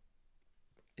world.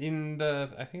 In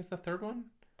I think it's the third one.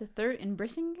 The third in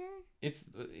Brissinger? It's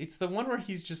the one where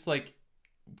he's just like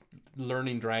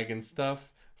learning dragon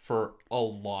stuff for a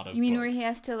lot of. You mean where he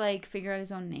has to like figure out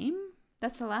his own name?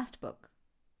 That's the last book.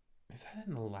 Is that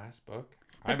in the last book?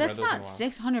 But that's not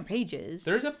 600 pages.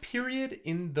 There's a period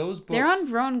in those books. They're on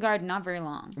Vrongard, not very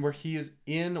long. Where he is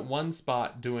in one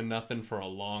spot doing nothing for a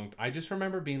long. I just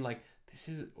remember being like, "This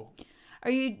is." Oh. Are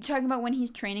you talking about when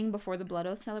he's training before the Blood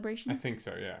Oath celebration? I think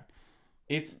so. Yeah.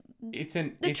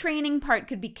 The training part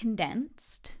could be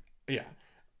condensed. Yeah,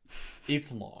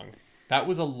 it's long. That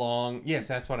was a long. Yes,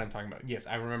 that's what I'm talking about. Yes,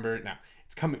 I remember it now.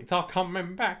 It's coming. It's all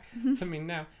coming back to me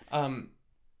now.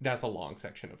 That's a long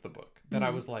section of the book that I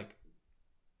was like,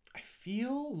 I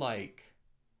feel like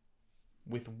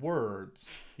with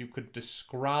words you could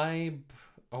describe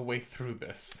a way through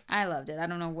this. I loved it. I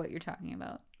don't know what you're talking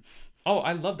about. Oh,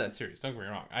 I love that series. Don't get me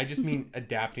wrong. I just mean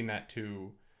adapting that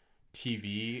to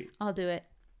TV. I'll do it.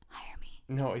 Hire me.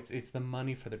 No, it's the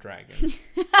money for the dragons.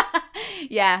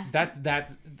 Yeah. That's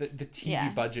the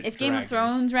TV budget. If Game of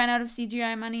Thrones ran out of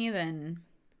CGI money, then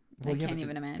I can't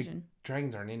even imagine. The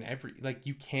dragons aren't in every, like,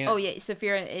 you can't. Oh yeah,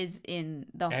 Saphira is in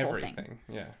the whole thing. Everything.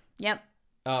 Yeah. Yep.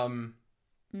 No,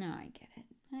 I get it.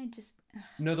 I just.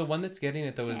 No, the one that's getting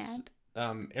it though is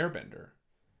Airbender.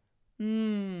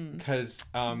 Because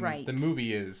right. The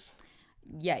movie is.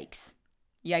 Yikes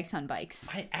on bikes.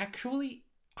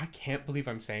 I can't believe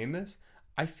I'm saying this.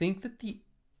 I think that the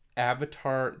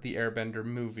Avatar the Airbender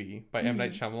movie by M.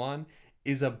 Night Shyamalan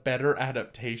is a better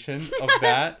adaptation of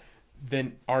that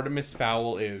than Artemis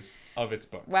Fowl is of its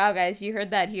book. Wow, guys, you heard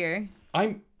that here.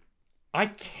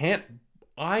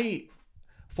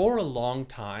 For a long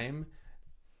time,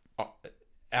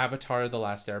 Avatar The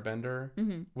Last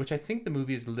Airbender, which I think the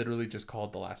movie is literally just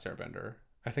called The Last Airbender.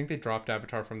 I think they dropped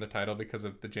Avatar from the title because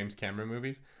of the James Cameron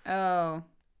movies. Oh,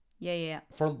 yeah.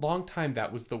 For a long time,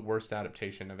 that was the worst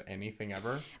adaptation of anything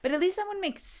ever. But at least that one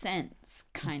makes sense,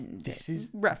 kind of.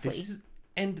 Roughly.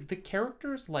 And the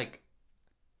characters, like,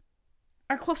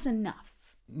 are close enough.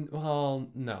 Well,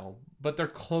 no, but they're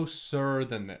closer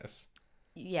than this.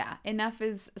 Yeah, enough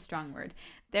is a strong word.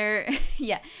 They're,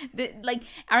 like,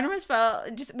 Artemis Fowl,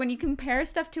 just when you compare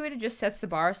stuff to it, it just sets the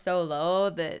bar so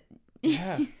low that...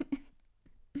 Yeah.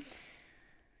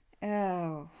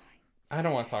 Oh. I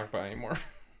don't want to talk about it anymore.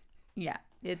 Yeah,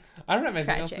 it's I don't have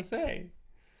anything tragic. else to say.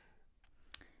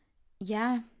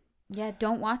 Yeah,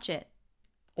 don't watch it.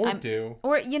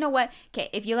 Or you know what? Okay,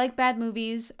 if you like bad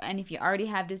movies and if you already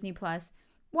have Disney Plus,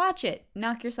 watch it.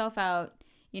 Knock yourself out.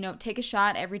 Take a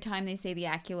shot every time they say the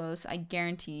Aculos. I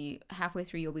guarantee halfway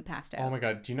through you'll be passed out. Oh my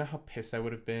god, do you know how pissed I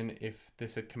would have been if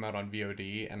this had come out on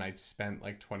VOD and I'd spent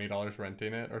like $20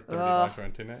 renting it or $30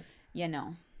 renting it? Yeah,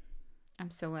 no. I'm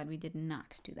so glad we did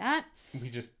not do that.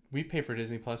 We pay for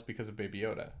Disney Plus because of Baby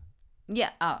Yoda.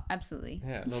 Yeah, oh, absolutely.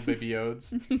 Yeah, little Baby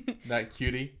Yodes. That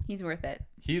cutie. He's worth it.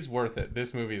 He's worth it.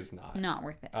 This movie is not. Not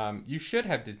worth it. You should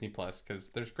have Disney Plus because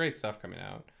there's great stuff coming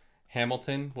out.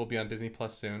 Hamilton will be on Disney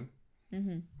Plus soon.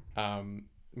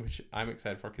 Which I'm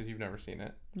excited for because you've never seen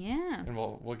it. Yeah. And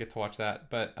we'll get to watch that.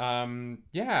 But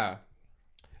yeah.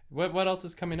 What else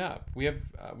is coming up?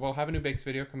 We'll have a new Bakes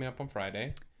video coming up on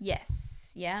Friday.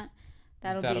 Yes. Yeah.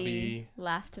 That'll be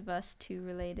Last of Us 2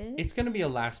 related. It's going to be a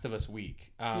Last of Us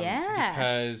week. Yeah.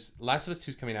 Because Last of Us 2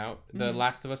 is coming out. The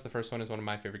Last of Us, the first one, is one of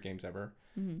my favorite games ever.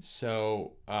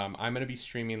 So I'm going to be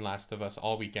streaming Last of Us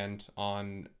all weekend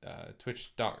on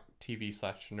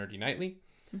twitch.tv/nerdynightly.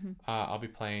 I'll be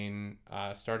playing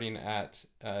starting at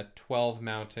 12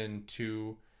 Mountain,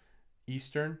 2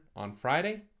 Eastern on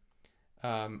Friday.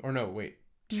 2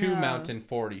 Mountain,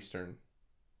 4 Eastern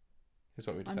is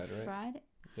what we decided, right? Friday?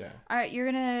 Yeah. All right,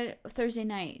 you're going to Thursday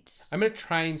night. I'm going to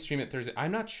try and stream it Thursday.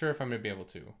 I'm not sure if I'm going to be able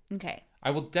to. Okay.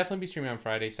 I will definitely be streaming on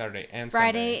Friday, Saturday, and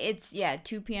Friday, Sunday. it's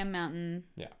 2 p.m. Mountain.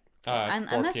 Yeah.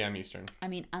 4 p.m. Eastern. I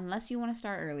mean, unless you want to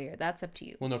start earlier. That's up to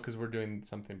you. Well, no, because we're doing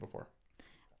something before.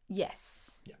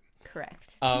 Yes. Yeah.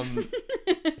 Correct.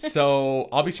 So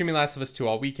I'll be streaming Last of Us 2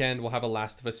 all weekend. We'll have a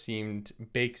Last of Us themed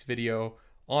bakes video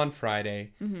on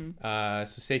Friday. So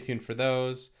stay tuned for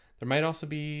those. There might also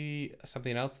be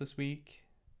something else this week.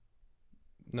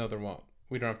 No, there won't.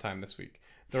 We don't have time this week.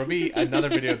 There will be another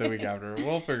video the week after.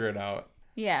 We'll figure it out.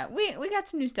 Yeah, we got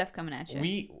some new stuff coming at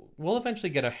you. We'll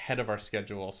eventually get ahead of our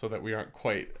schedule so that we aren't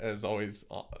quite as always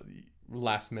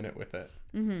last minute with it.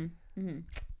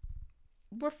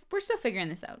 We're still figuring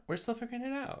this out. We're still figuring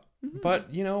it out.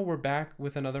 But, we're back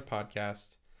with another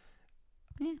podcast.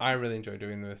 Yeah. I really enjoy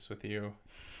doing this with you.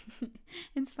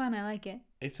 It's fun. I like it.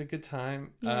 It's a good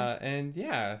time. Yeah. And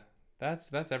yeah,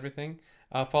 that's everything.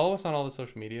 Follow us on all the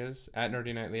social medias at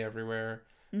Nerdy Nightly everywhere.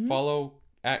 Follow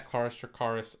at Karis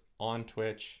Dracaris on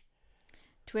Twitch,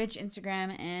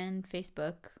 Instagram, and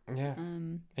Facebook. Yeah.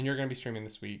 And you're gonna be streaming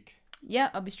this week. Yeah,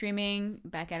 I'll be streaming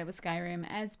Back at It with Skyrim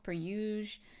as per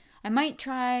usual. I might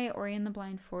try Ori and the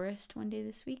Blind Forest one day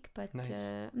this week, but nice.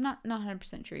 I'm not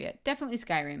 100% sure yet. Definitely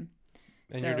Skyrim.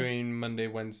 And you're doing Monday,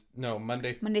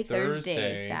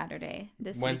 Thursday, Saturday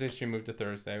this Wednesday week. stream moved to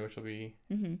Thursday, which will be.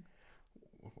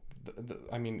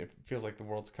 I mean, it feels like the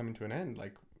world's coming to an end.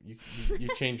 Like you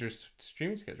change your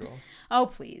streaming schedule. Oh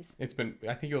please! I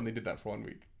think you only did that for 1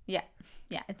 week. Yeah.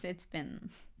 It's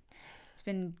been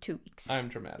 2 weeks. I'm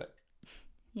dramatic.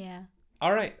 Yeah.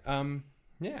 All right.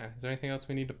 Yeah. Is there anything else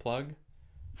we need to plug?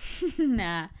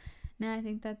 Nah. I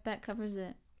think that covers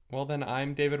it. Well, then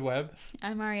I'm David Webb.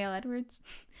 I'm Arielle Edwards.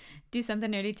 Do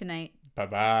something nerdy tonight.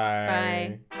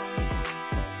 Bye-bye. Bye.